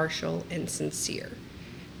 impartial and sincere."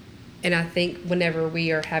 And I think whenever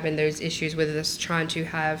we are having those issues with us trying to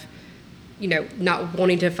have, not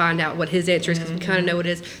wanting to find out what His answer is because we kind of know what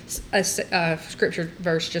it is, a scripture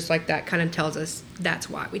verse just like that kind of tells us that's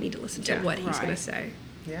why we need to listen to what He's going to say.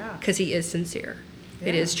 Yeah. Because He is sincere. Yeah.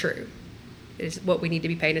 It is true. It is what we need to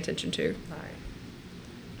be paying attention to.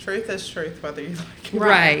 Right. Truth is truth, whether you like it.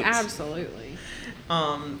 Right. Absolutely.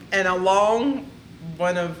 And along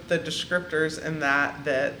one of the descriptors in that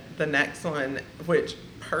the next one, which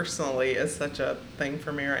personally is such a thing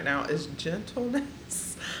for me right now, is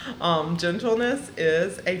gentleness. Gentleness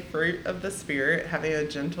is a fruit of the Spirit, having a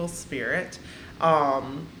gentle spirit.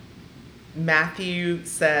 Matthew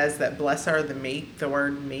says that blessed are the meek. The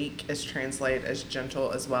word meek is translated as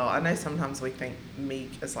gentle as well. I know sometimes we think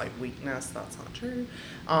meek is weakness. That's not true.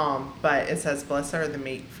 But it says blessed are the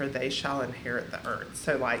meek, for they shall inherit the earth.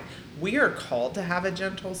 So we are called to have a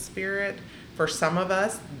gentle spirit. For some of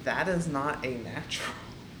us, that is not a natural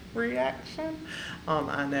reaction.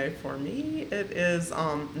 I know for me it is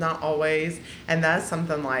not always, and that's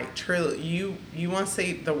something like truly you want to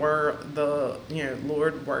see the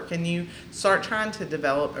Lord work in you. Start trying to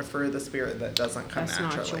develop a fruit of the Spirit that doesn't come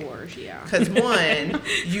naturally. Not yours, yeah. Because one,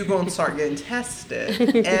 you're going to start getting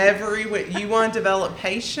tested every week. You want to develop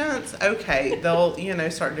patience? Okay, they'll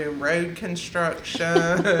start doing road construction.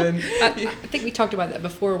 I think we talked about that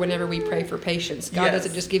before. Whenever we pray for patience, God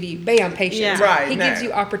doesn't just give you patience. Yeah. Right, He gives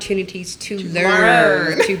you opportunities to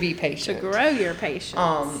learn to be patient, to grow your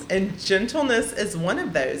patience. And gentleness is one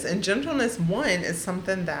of those. And gentleness, one, is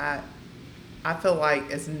something that I feel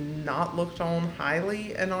like is not looked on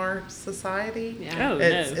highly in our society. Yeah. Oh,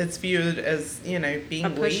 It's viewed as being a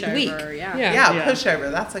weak. pushover. Yeah,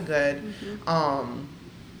 pushover. That's a good.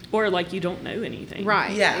 Or like you don't know anything.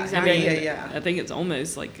 Right. Yeah. Exactly. Yeah. I think it's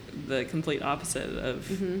almost like the complete opposite of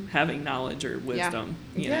having knowledge or wisdom.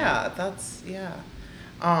 That's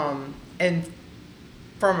and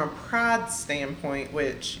from a pride standpoint,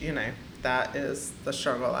 which that is the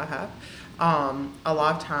struggle I have. A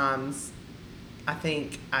lot of times, I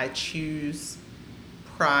think I choose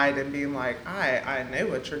pride and being like, I know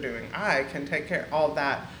what you're doing. I can take care of all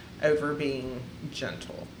that over being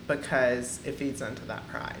gentle, because it feeds into that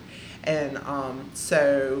pride. And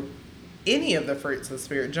so any of the fruits of the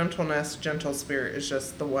Spirit, gentleness, gentle spirit is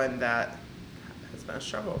just the one that has been a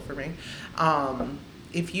struggle for me.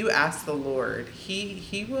 If you ask the Lord,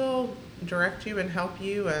 He will direct you and help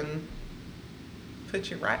you and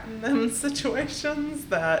put you right in them situations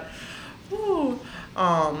that,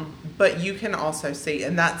 but you can also see,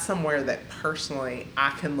 and that's somewhere that personally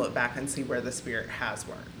I can look back and see where the Spirit has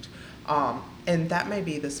worked. And that may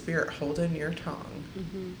be the Spirit holding your tongue.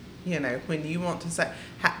 When you want to say,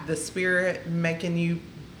 the Spirit making you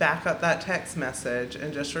back up that text message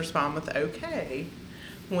and just respond with okay,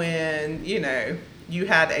 when, you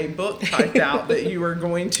had a book typed out that you were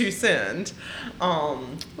going to send.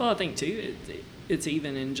 Well, I think too, it's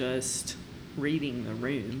even in just reading the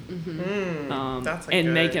room,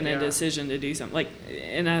 and making a decision to do something.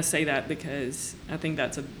 And I say that because I think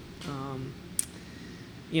that's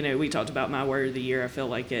we talked about my word of the year. I feel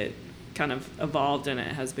like it kind of evolved and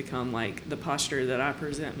it has become like the posture that I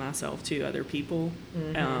present myself to other people.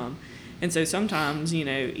 And so sometimes,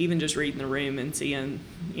 even just reading the room and seeing,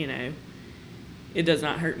 it does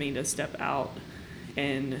not hurt me to step out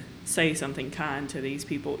and say something kind to these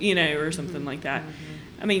people, or something like that.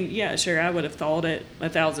 I mean, yeah, sure, I would have thought it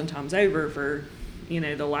 1,000 times over for,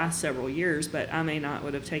 the last several years, but I may not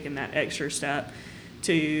would have taken that extra step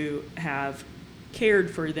to have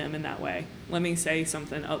cared for them in that way. Let me say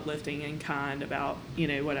something uplifting and kind about,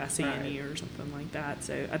 what I see in you or something like that.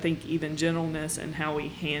 So I think even gentleness and how we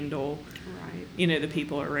handle, the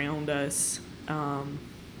people around us,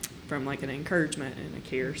 from like an encouragement and a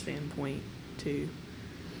care standpoint too.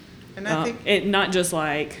 And I think it not just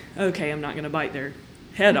like, okay, I'm not going to bite their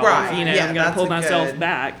head off, I'm going to pull myself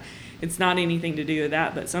back. It's not anything to do with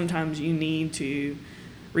that, but sometimes you need to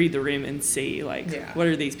read the room and see what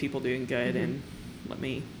are these people doing good, and let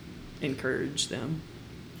me encourage them.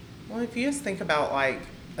 Well, if you just think about like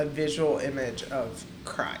a visual image of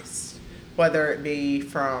Christ, whether it be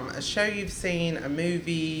from a show you've seen, a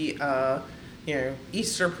movie,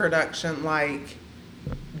 Easter production, like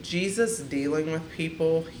Jesus dealing with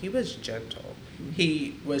people, he was gentle.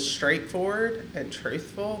 He was straightforward and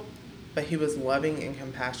truthful, but he was loving and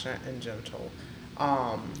compassionate and gentle.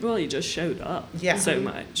 Well, he just showed up so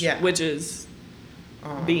much, which is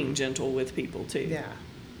being gentle with people too. Yeah.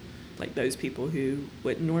 Like those people who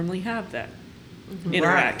wouldn't normally have that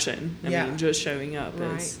interaction. I mean, just showing up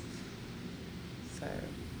is. So,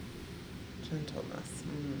 gentleness.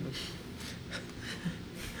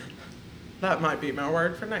 That might be my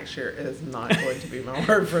word for next year. It is not going to be my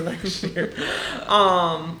word for next year.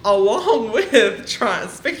 Along with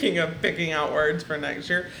speaking of picking out words for next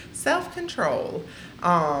year, self-control.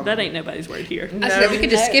 That ain't nobody's word here. I said we could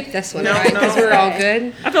just skip this one, right? Because we're all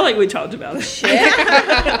good. I feel like we talked about it.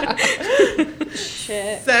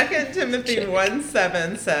 Shit. 2 Timothy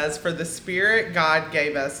 1:7 says, "For the Spirit God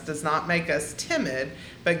gave us does not make us timid,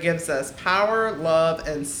 but gives us power, love,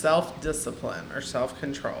 and self-discipline," or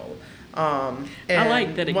self-control. I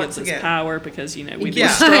like that it gives us power because, we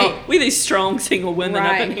these strong single women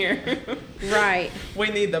up in here. Right. We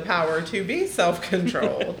need the power to be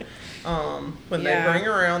self-controlled. When they bring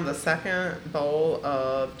around the second bowl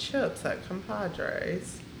of chips at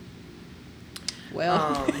Compadres.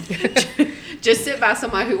 Well, just sit by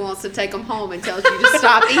somebody who wants to take them home and tells you to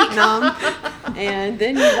stop eating them, and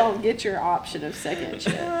then you don't get your option of second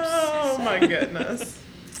chips. Oh, my goodness.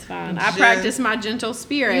 fine. I practiced my gentle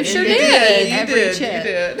spirit. You sure did. You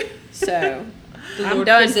did. So the I'm Lord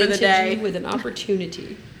done for the presented day. you with an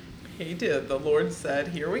opportunity. He did. The Lord said,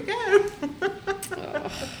 "Here we go."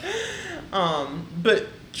 But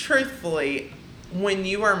truthfully, when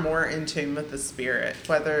you are more in tune with the Spirit,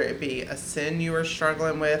 whether it be a sin you are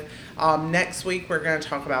struggling with, next week we're going to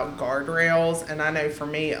talk about guardrails. And I know for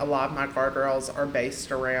me, a lot of my guardrails are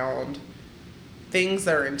based around things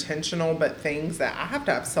that are intentional, but things that I have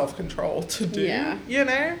to have self-control to do, you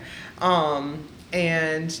know?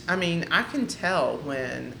 And I mean, I can tell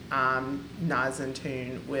when I'm not as in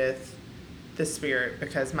tune with the Spirit,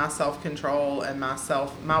 because my self-control and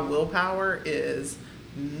my willpower is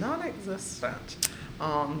non-existent.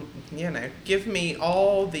 You know, give me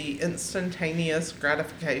all the instantaneous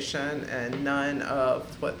gratification and none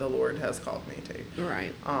of what the Lord has called me to.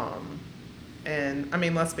 Right. And I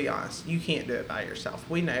mean, let's be honest, you can't do it by yourself.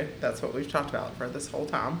 We know that's what we've talked about for this whole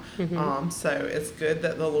time. Mm-hmm. So it's good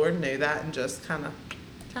that the Lord knew that and just kind of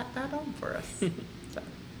tapped that on for us.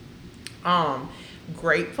 So,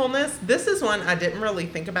 gratefulness. This is one I didn't really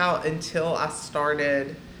think about until I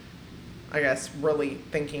started, I guess, really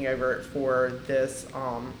thinking over it for this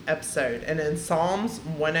episode. And in Psalms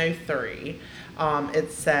 103,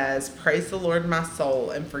 it says, "Praise the Lord, my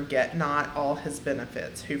soul, and forget not all his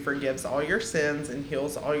benefits, who forgives all your sins and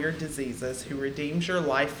heals all your diseases, who redeems your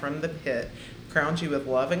life from the pit, crowns you with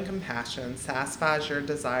love and compassion, satisfies your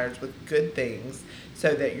desires with good things,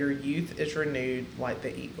 so that your youth is renewed like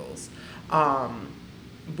the eagles."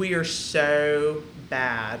 We are so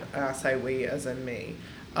bad, and I say we as in me,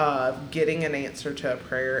 of getting an answer to a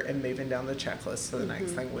prayer and moving down the checklist to the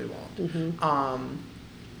next thing we want.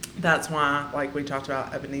 That's why, like we talked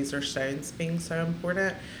about, Ebenezer stones being so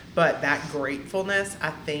important. But that gratefulness,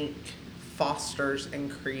 I think, fosters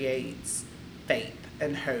and creates faith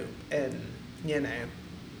and hope, and you know.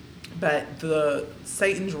 But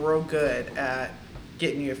Satan's real good at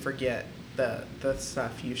getting you to forget the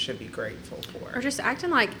stuff you should be grateful for, or just acting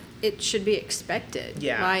like it should be expected.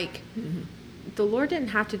 Yeah, like. The Lord didn't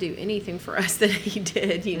have to do anything for us that he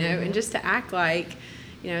did, you know, and just to act like,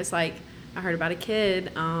 you know, it's like I heard about a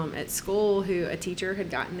kid at school who a teacher had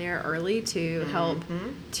gotten there early to help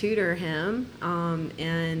tutor him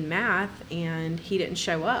in math, and he didn't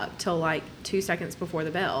show up till like 2 seconds before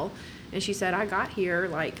the bell. And she said, "I got here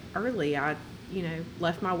like early. I, you know,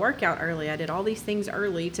 left my workout early. I did all these things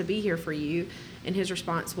early to be here for you." And his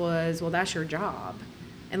response was, "Well, that's your job."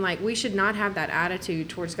 And like, we should not have that attitude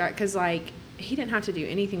towards God, because like, he didn't have to do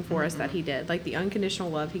anything for us that he did. Like the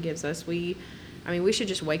unconditional love he gives us, we should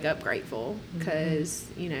just wake up grateful, because,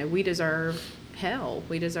 you know, we deserve hell.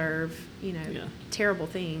 We deserve, you know, terrible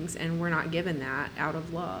things, and we're not given that out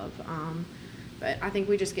of love. But I think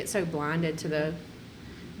we just get so blinded to the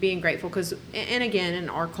being grateful, because, and again, in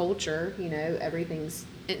our culture, you know, everything's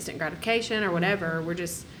instant gratification or whatever. We're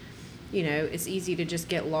just, you know, it's easy to just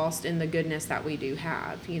get lost in the goodness that we do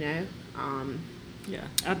have, you know. Yeah,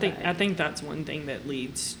 I think that's one thing that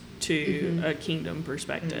leads to a kingdom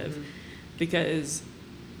perspective, because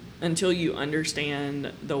until you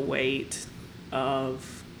understand the weight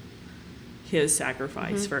of his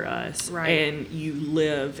sacrifice for us, and you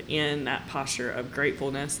live in that posture of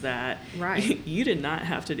gratefulness that you did not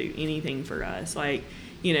have to do anything for us, like,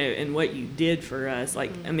 you know, and what you did for us,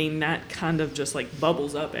 like, I mean, that kind of just like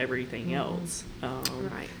bubbles up everything else.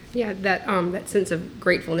 Yeah, that sense of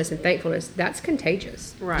gratefulness and thankfulness, that's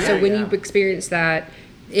contagious. Right. So when you experience that,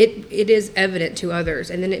 it is evident to others,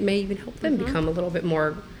 and then it may even help them become a little bit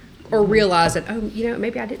more, or realize that, oh, you know,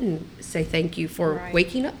 maybe I didn't say thank you for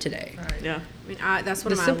waking up today. Yeah. I mean, that's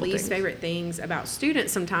one of my least favorite things about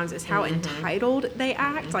students sometimes, is how entitled they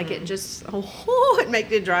act. Like, it just,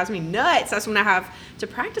 it drives me nuts. That's when I have to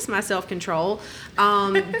practice my self-control.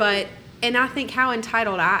 And I think how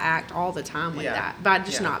entitled I act all the time with that, by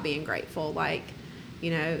just not being grateful. Like,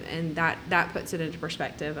 you know, and that puts it into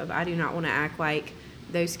perspective of, I do not want to act like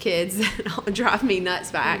those kids that drive me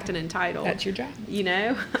nuts by acting entitled. That's your job. You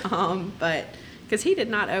know? But because he did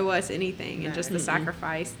not owe us anything, and just the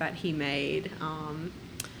sacrifice that he made.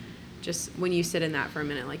 Just when you sit in that for a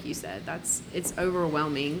minute, like you said, it's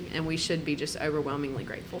overwhelming, and we should be just overwhelmingly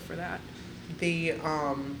grateful for that. The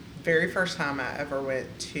very first time I ever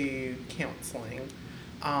went to counseling,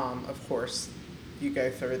 of course, you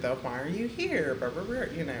go through the "why are you here?" Blah, blah, blah,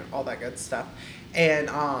 you know, all that good stuff. And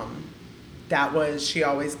she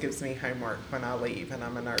always gives me homework when I leave, and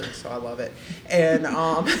I'm a nerd, so I love it. And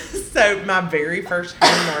so my very first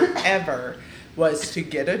homework ever was to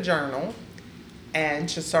get a journal and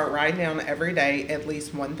to start writing down every day at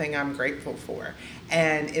least one thing I'm grateful for.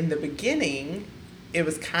 And in the beginning, it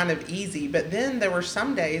was kind of easy. But then there were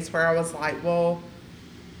some days where I was like, well,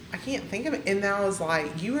 I can't think of it. And then I was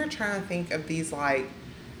like, you were trying to think of these, like,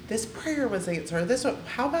 this prayer was answered.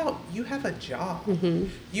 How about you have a job? Mm-hmm.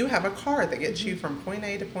 You have a car that gets you from point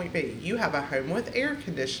A to point B. You have a home with air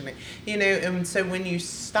conditioning. You know, and so when you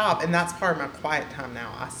stop, and that's part of my quiet time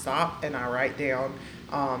now, I stop and I write down,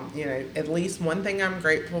 you know, at least one thing I'm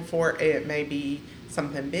grateful for. It may be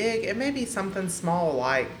something big. It may be something small,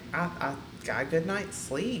 like I got a good night's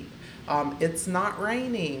sleep. It's not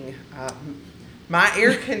raining.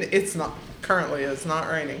 It's not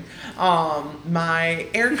raining. My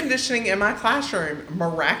air conditioning in my classroom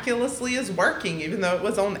miraculously is working, even though it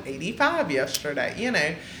was on 85 yesterday. You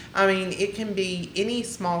know, I mean, it can be any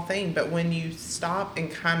small thing, but when you stop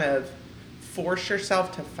and kind of force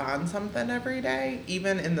yourself to find something every day,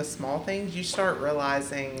 even in the small things, you start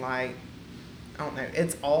realizing, like, I don't know,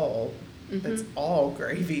 it's all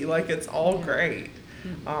gravy. Like, it's all great.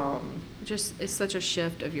 Just, it's such a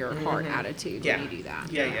shift of your heart attitude when you do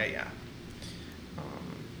that. Yeah.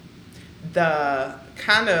 The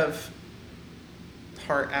kind of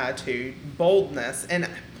heart attitude, boldness, and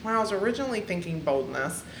when I was originally thinking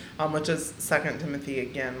boldness, which is 2 Timothy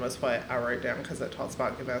again was what I wrote down because it talks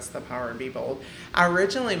about giving us the power to be bold. I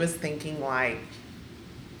originally was thinking like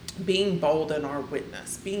being bold in our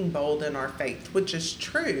witness, being bold in our faith, which is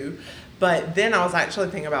true, but then I was actually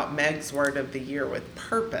thinking about Meg's word of the year with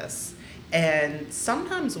purpose. And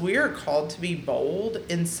sometimes we are called to be bold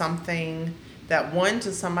in something that, one,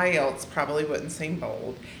 to somebody else probably wouldn't seem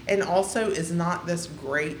bold, and also is not this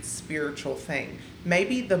great spiritual thing.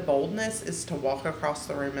 Maybe the boldness is to walk across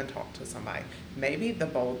the room and talk to somebody. Maybe the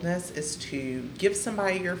boldness is to give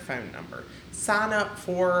somebody your phone number, sign up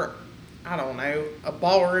for, I don't know, a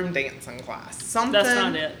ballroom dancing class. Something. That's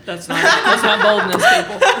not it. That's not boldness,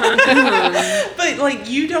 people. But, like,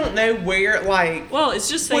 you don't know where, like... Well, it's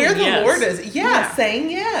just saying where the yes. Lord is. Yeah, saying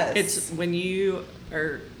yes. It's when you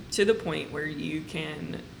are to the point where you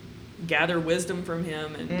can gather wisdom from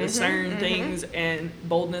Him and discern things, and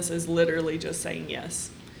boldness is literally just saying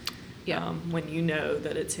yes. Yeah. When you know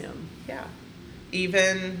that it's Him. Yeah.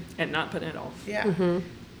 Even... And not putting it off. Yeah. Mm-hmm.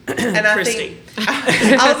 And I think,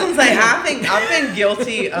 I was going to say, I think I've been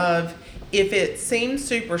guilty of, if it seems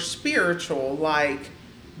super spiritual, like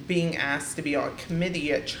being asked to be on a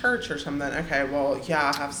committee at church or something, okay, well,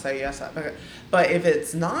 yeah, I have to say yes. But if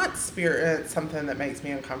it's not it's something that makes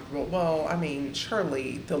me uncomfortable, well, I mean,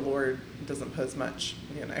 surely the Lord doesn't put as much,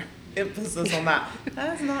 emphasis on that.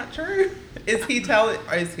 That's not true. Is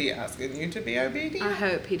he asking you to be obedient? I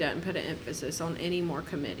hope he doesn't put an emphasis on any more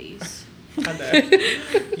committees. I know.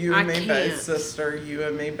 You and me both, sister. You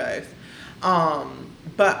and me both.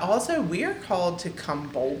 But also, we are called to come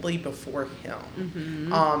boldly before Him.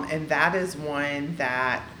 Mm-hmm. And that is one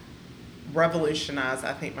that revolutionized,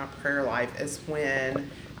 I think, my prayer life, is when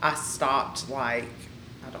I stopped, like,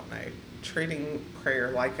 I don't know, treating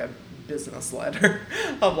prayer like a business letter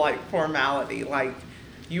of, like, formality. Like,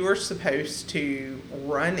 you are supposed to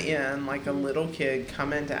run in like a little kid,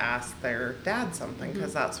 come in to ask their dad something,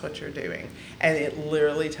 because that's what you're doing. And it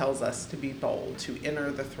literally tells us to be bold, to enter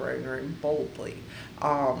the throne room boldly.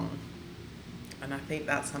 And I think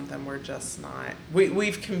that's something we're just not...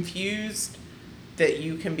 We've confused that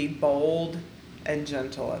you can be bold and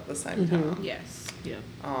gentle at the same time. Yes. Yeah.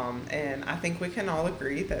 And I think we can all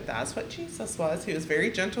agree that that's what Jesus was. He was very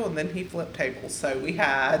gentle, and then He flipped tables. So we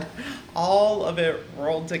had all of it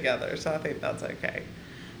rolled together. So I think that's okay.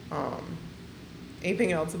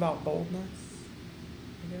 Anything else about boldness?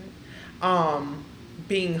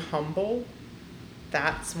 Being humble.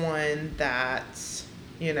 That's one that,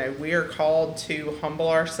 we are called to humble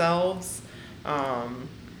ourselves,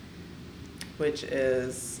 which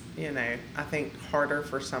is, I think harder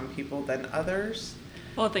for some people than others.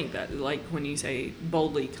 Well, I think that, like, when you say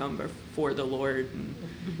boldly come before the Lord and,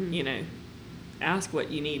 ask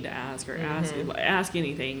what you need to ask, or ask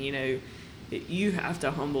anything, you have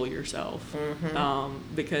to humble yourself.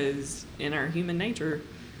 Because in our human nature,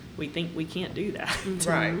 we think we can't do that.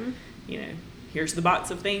 Right. Here's the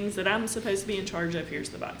box of things that I'm supposed to be in charge of. Here's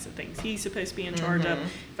the box of things He's supposed to be in charge of.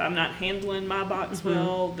 If I'm not handling my box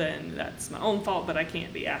well, then that's my own fault, but I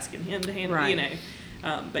can't be asking Him to handle it,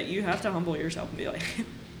 but you have to humble yourself and be like,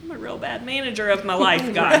 I'm a real bad manager of my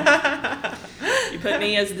life, God. You put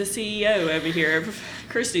me as the CEO over here of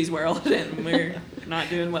Christy's world, and we're not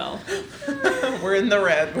doing well. We're in the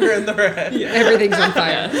red. Yeah. Everything's on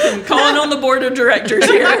fire. I'm calling on the board of directors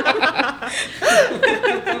here.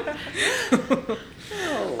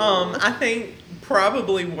 I think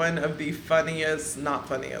probably one of the funniest, not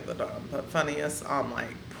funny at the time, but funniest,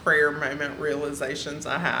 like, prayer moment realizations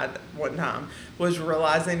I had one time was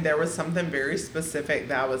realizing there was something very specific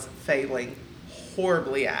that I was failing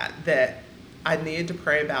horribly at that I needed to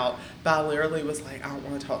pray about, but I literally was like, I don't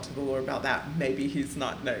want to talk to the Lord about that. Maybe he's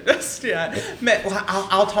not noticed yet.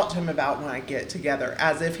 I'll talk to him about when I get together,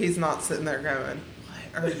 as if he's not sitting there going,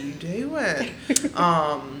 what are you doing?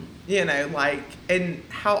 And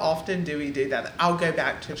how often do we do that? I'll go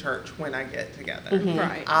back to church when I get together. Mm-hmm.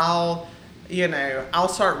 Right. I'll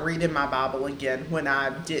start reading my Bible again when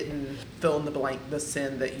I didn't fill in the blank the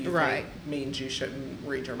sin that you think means you shouldn't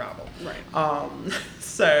read your Bible. Right.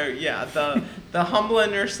 So yeah, the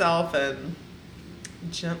humbling yourself and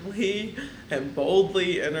gently and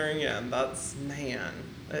boldly entering in,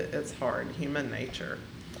 it's hard. Human nature.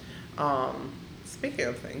 Speaking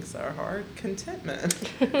of things that are hard, contentment.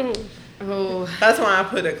 Oh. That's why I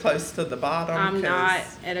put it close to the bottom. I'm not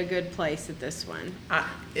at a good place at this one.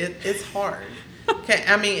 It's hard. Okay,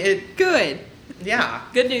 I mean it. Good. Yeah.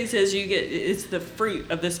 Good news is it's the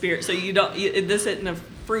fruit of the Spirit. So this isn't a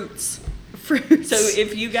fruits. Fruits. So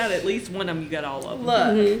if you got at least one of them, you got all of them.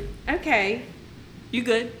 Look. Okay. You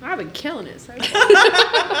good? I've been killing it so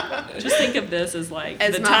far. Just think of this as like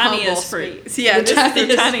as the my tiniest fruit. Yeah, this is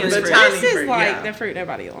the tiniest fruit. This is like the fruit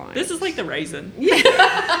nobody likes. This is like the raisin. Yeah.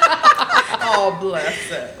 Oh, bless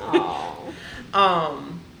it. Oh.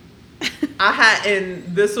 I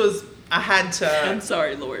had to. I'm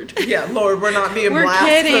sorry, Lord. Yeah, Lord, we're not being We're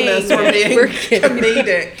blasphemous. kidding. We're being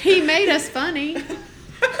comedic. He made us funny.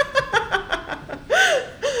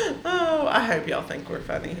 Oh, I hope y'all think we're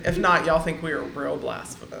funny. If not, y'all think we're real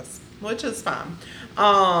blasphemous, which is fine.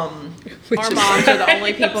 Our moms are the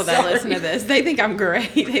only people that listen to this. They think I'm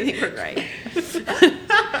great. They think we're great.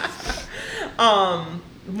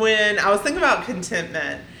 When I was thinking about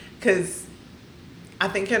contentment, because I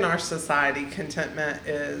think in our society, contentment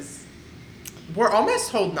is, we're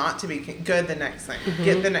almost told not to be good. The next thing,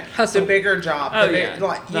 get the bigger job.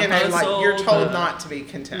 You're told not to be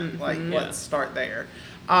content. Let's start there.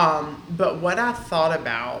 But what I thought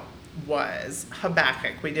about was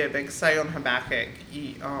Habakkuk. We did a big study on Habakkuk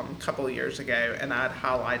a couple of years ago, and I'd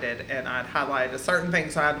highlighted a certain thing,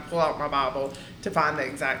 so I had to pull out my Bible to find the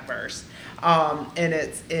exact verse. And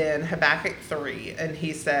it's in Habakkuk 3, and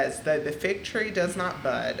he says, though the fig tree does not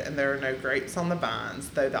bud, and there are no grapes on the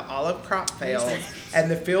vines, though the olive crop fails, and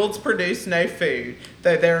the fields produce no food,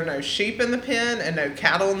 though there are no sheep in the pen and no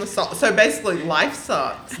cattle in the stall. So basically, life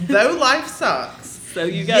sucks. Though life sucks. So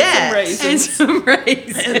you got some raisins.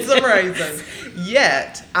 And some raisins.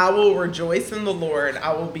 Yet I will rejoice in the Lord.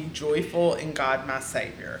 I will be joyful in God my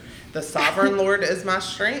Savior. The sovereign Lord is my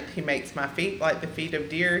strength. He makes my feet like the feet of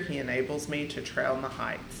deer. He enables me to trail in the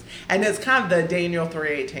heights. And it's kind of the Daniel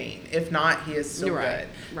 3:18. If not, he is still good.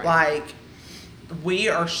 Right. Like, we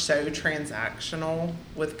are so transactional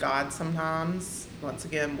with God sometimes. Once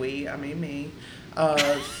again, I mean me.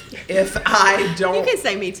 If I don't... You can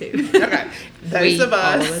say me too. Okay. Those of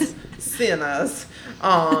us, sinners.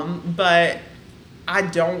 But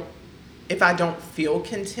if I don't feel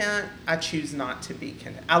content, I choose not to be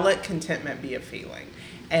content. I let contentment be a feeling,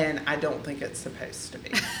 and I don't think it's supposed to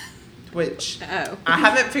be. Which I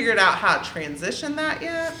haven't figured out how to transition that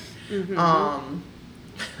yet. Mm-hmm.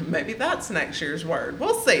 Maybe that's next year's word.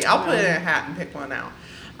 We'll see. I'll put it in a hat and pick one out.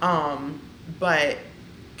 But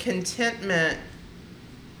contentment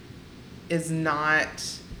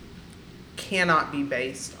cannot be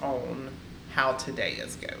based on how today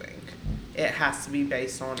is going. It has to be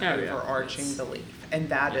based on overarching belief. And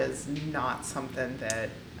that is not something that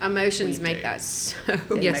emotions make that so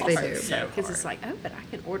yes, they do. Because it's like, oh, but I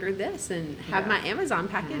can order this and have my Amazon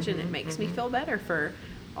package, and it makes me feel better for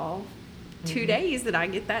all 2 days that I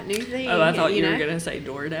get that new thing. Oh, I thought you were going to say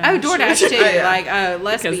DoorDash. Oh, DoorDash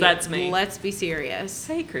too. Let's be serious.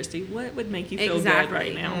 Hey, Christy, what would make you feel good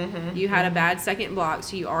right now? Mm-hmm. You had a bad second block,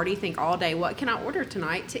 so you already think all day, what can I order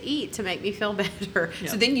tonight to eat to make me feel better? Yep.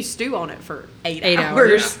 So then you stew on it for 8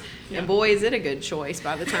 hours. Yeah. And boy, is it a good choice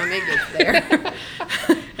by the time it gets there.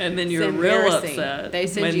 And then you're real upset. They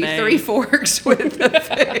send you 3 forks with the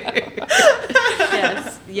food.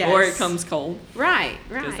 Yes. Or it comes cold. Right.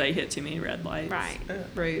 Because they hit too many red lights. Right.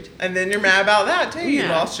 Rude. And then you're mad about that too. You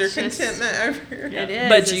lost your contentment over here. It is.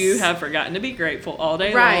 But you have forgotten to be grateful all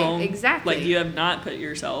day long. Right, exactly. Like you have not put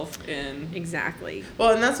yourself in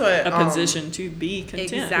Well, and that's what a position to be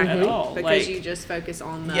content at all. Because you just focus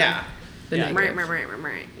on the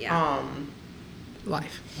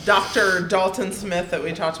life. Dr. Dalton Smith that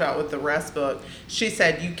we talked about with the Rest book, she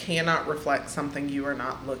said you cannot reflect something you are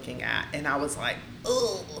not looking at. And I was like,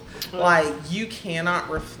 ugh. Like, you cannot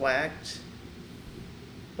reflect.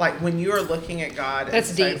 like when you are looking at God and That's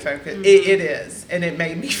so deep. focused, it is. And it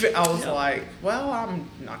made me feel, I was like, well, I'm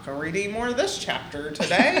not going to read any more of this chapter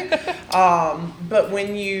today. But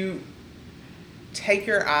when you take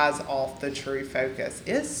your eyes off the true focus,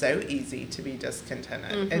 it's so easy to be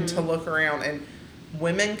discontented and to look around, and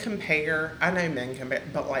women compare. I know men compare,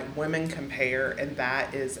 but like women compare, and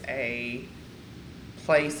that is a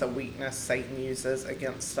place, a weakness Satan uses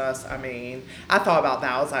against us. I mean, I thought about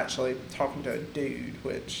that. I was actually talking to a dude,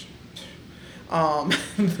 which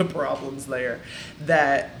the problems there,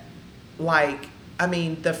 that like, I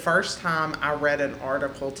mean, the first time I read an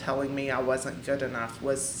article telling me I wasn't good enough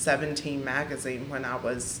was 17 magazine when I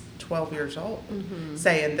was 12 years old,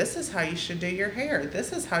 saying this is how you should do your hair,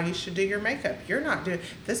 this is how you should do your makeup, you're not doing,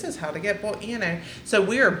 this is how to get, so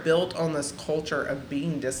we are built on this culture of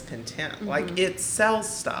being discontent. Like, it sells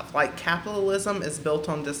stuff. Like, capitalism is built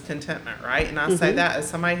on discontentment, right? And I say that as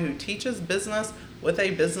somebody who teaches business with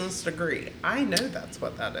a business degree. I know that's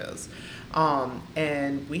what that is.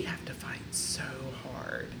 And we have to fight so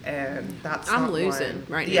hard, and that's I'm losing one,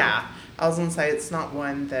 right now. Yeah, I was gonna say it's not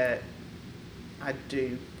one that I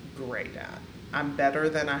do great at. I'm better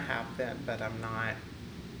than I have been, but I'm not.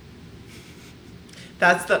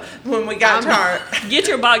 That's when we got to our get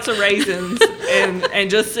your box of raisins and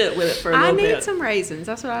just sit with it for a little bit. I need some raisins.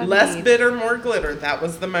 That's what I need. Less bitter, more glitter. That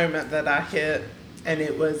was the moment that I hit, and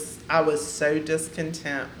I was so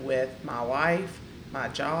discontent with my life, my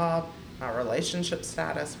job, my relationship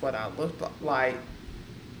status, what I looked like.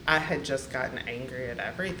 I had just gotten angry at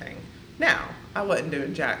everything. Now, I wasn't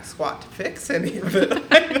doing jack squat to fix any of it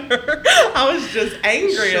either. I was just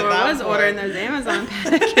angry at that I was point. ordering those Amazon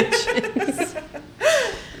packages.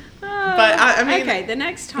 But I mean, okay, the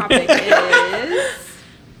next topic is,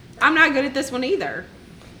 I'm not good at this one either.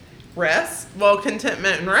 Rest. Well,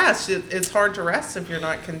 contentment and rest. It's hard to rest if you're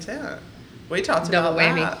not content. We talked about Double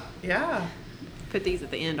whammy. that. Yeah. Put these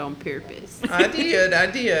at the end on purpose. I did.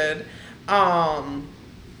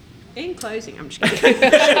 In closing, I'm just kidding.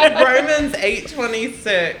 Romans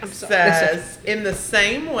 8:26 says, in the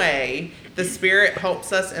same way, the Spirit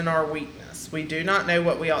helps us in our weakness. We do not know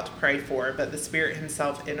what we ought to pray for, but the Spirit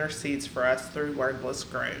himself intercedes for us through wordless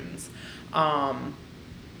groans. Once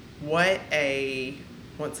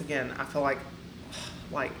again, I feel like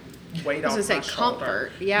weight off my shoulder.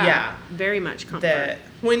 Comfort. Yeah. Very much comfort. That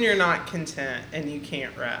when you're not content and you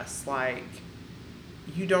can't rest,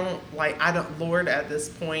 Lord, at this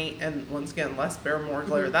point, and once again, less bear, more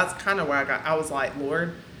glitter. That's kind of where I was like,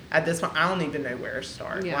 Lord, at this point, I don't even know where to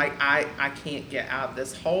start. Yeah. I can't get out of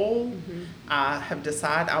this hole. I have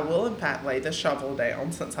decided I will, in fact, lay the shovel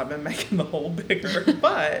down since I've been making the hole bigger.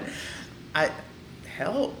 But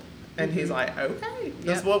help. And he's like, okay,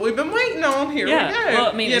 that's what we've been waiting on. Here we go. Well,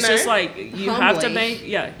 I mean, it's just like you have to make,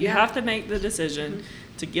 have to make the decision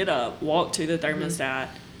to get up, walk to the thermostat,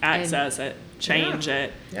 access it, change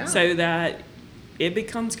it, so that it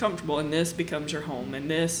becomes comfortable, and this becomes your home, and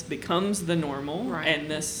this becomes the normal, and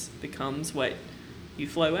this becomes what you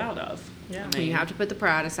flow out of. Yeah. I mean, you have to put the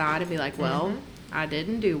pride aside and be like, well, I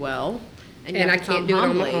didn't do well. And I can't do it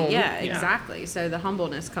on my own. Yeah, exactly. So the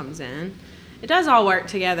humbleness comes in. It does all work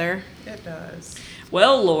together. It does.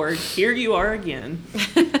 Well, Lord, here you are again.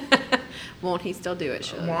 Won't he still do it,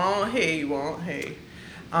 Shirley? Won't he?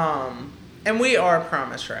 And we are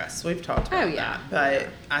promised rest. We've talked about that. But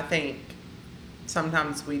I think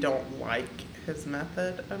sometimes we don't like his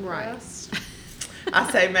method of rest.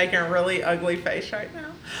 I say making a really ugly face right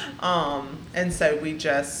now. And so we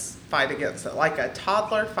just fight against it. Like a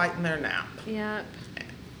toddler fighting their nap. Yep.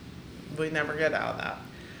 We never get out of that.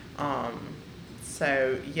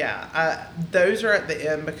 Those are at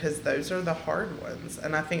the end because those are the hard ones.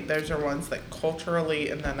 And I think those are ones that culturally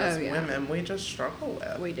and then as women, we just struggle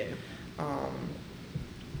with. We do.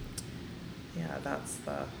 That's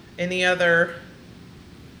the... Any other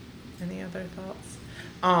thoughts?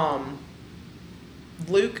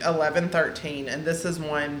 Luke 11:13, and this is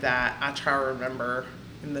one that I try to remember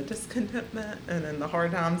in the discontentment and in the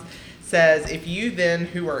hard times, says, if you then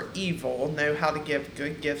who are evil know how to give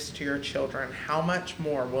good gifts to your children, how much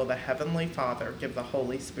more will the Heavenly Father give the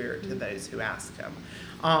Holy Spirit to those who ask him?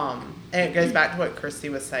 And it goes back to what Christy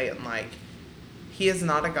was saying, he is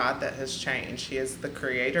not a God that has changed. He is the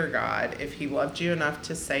creator God. If he loved you enough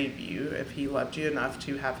to save you, if he loved you enough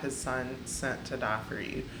to have his son sent to die for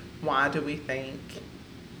you, why do we think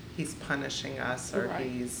he's punishing us or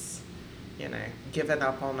he's, given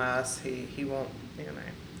up on us? He won't,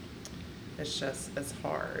 it's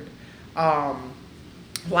hard.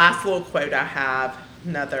 Last little quote I have,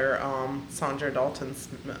 another Sandra Dalton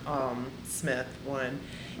Smith one,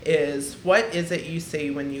 is what is it you see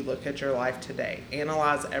when you look at your life today?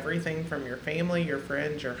 Analyze everything from your family, your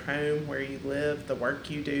friends, your home, where you live, the work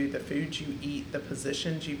you do, the food you eat, the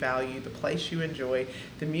positions you value, the place you enjoy,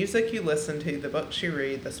 the music you listen to, the books you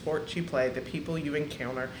read, the sports you play, the people you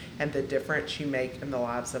encounter, and the difference you make in the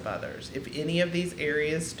lives of others. If any of these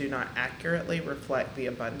areas do not accurately reflect the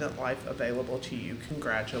abundant life available to you,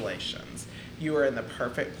 congratulations. You are in the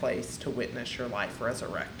perfect place to witness your life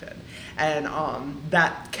resurrected. And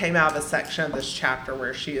that came out of a section of this chapter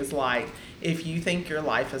where she is like, if you think your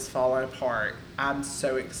life is falling apart, I'm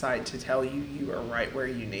so excited to tell you, you are right where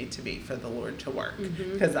you need to be for the Lord to work,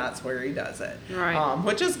 because that's where he does it. Right.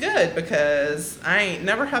 Which is good, because I ain't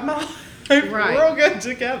never had my life real good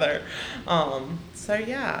together. So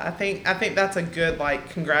yeah, I think that's a good,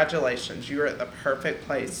 like, congratulations. You are at the perfect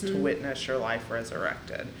place to witness your life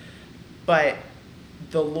resurrected. But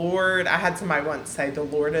the Lord, I had somebody once say, the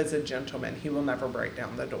Lord is a gentleman. He will never break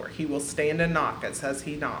down the door. He will stand and knock. It says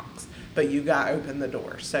he knocks. But you got to open the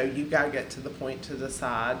door. So you got to get to the point to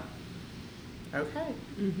decide, okay,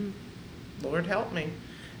 Lord, help me.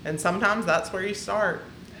 And sometimes that's where you start.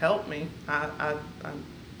 Help me. I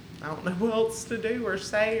don't know what else to do or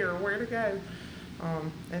say or where to go.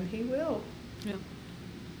 And he will. Yeah.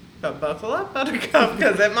 But buckle up, Buttercup,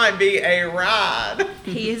 because it might be a ride.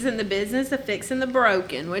 He is in the business of fixing the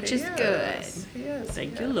broken, which is good. He is.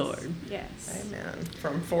 Thank you, Lord. Yes. Amen.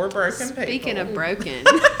 From 4 broken people. Speaking of broken,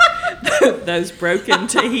 Those broken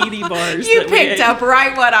Tahiti bars. you picked up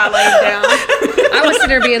right what I laid down. I was sitting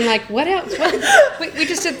there being like, what else? What? We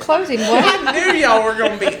just did closing. What? I knew y'all were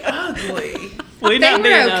going to be ugly. We're They not were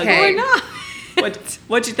being okay. ugly. We're not.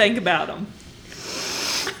 What you think about them?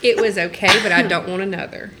 It was okay, but I don't want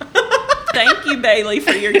another. Thank you, Bailey,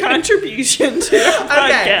 for your contribution to our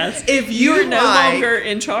podcast. If You're no longer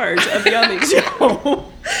in charge of Yummy Show.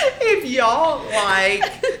 If y'all like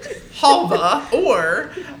Hava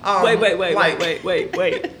or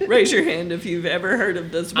Wait. Raise your hand if you've ever heard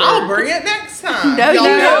of this word. I'll bring it next time. No,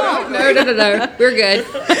 Y'all No. We're good.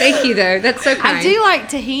 Thank you, though. That's so kind. I do like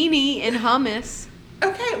tahini and hummus.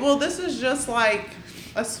 Okay, well, this is just like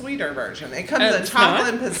a sweeter version. It comes in It's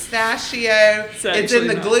chocolate not. and pistachio. It's It's in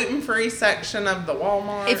the not. gluten-free section of the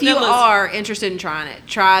Walmart. If you That was- are interested in trying it,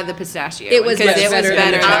 try the pistachio. It was because much it was better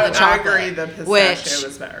better than than the the I chocolate. agree, the pistachio which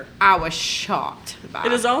was better. I was shocked by.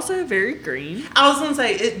 It is also very green. I was going to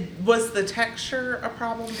say, it was the texture a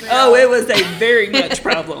problem for you? Oh, it was a very much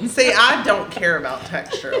problem. See, I don't care about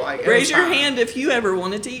texture. Like, it Raise was your fine. hand if you ever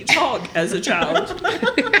wanted to eat chalk as a child,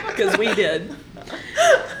 because we did.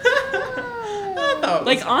 I thought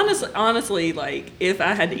it was Honestly, like if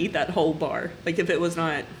I had to eat that whole bar, like if it was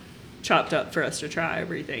not chopped up for us to try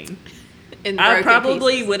everything, in I broken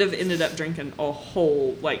probably pieces. would have ended up drinking a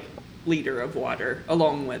whole like liter of water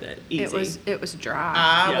along with it. Easy. It was dry.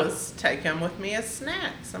 I Yeah. was taking with me as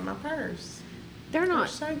snacks in my purse. They're not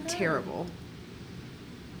so good. terrible,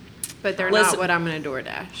 but they're Listen- not what I'm going to DoorDash.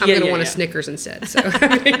 I'm Yeah, going to yeah, want a yeah. Snickers instead. So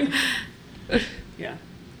I mean, Yeah.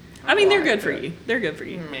 I mean, they're good for you. They're good for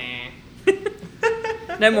you. Meh.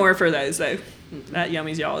 No more for those though. That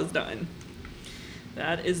Yummy's Y'all is done.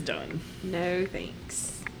 That is done. No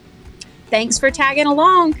thanks. Thanks for tagging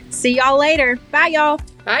along. See y'all later. Bye, y'all.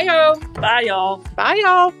 bye, y'all. Bye, y'all. Bye,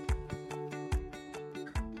 y'all.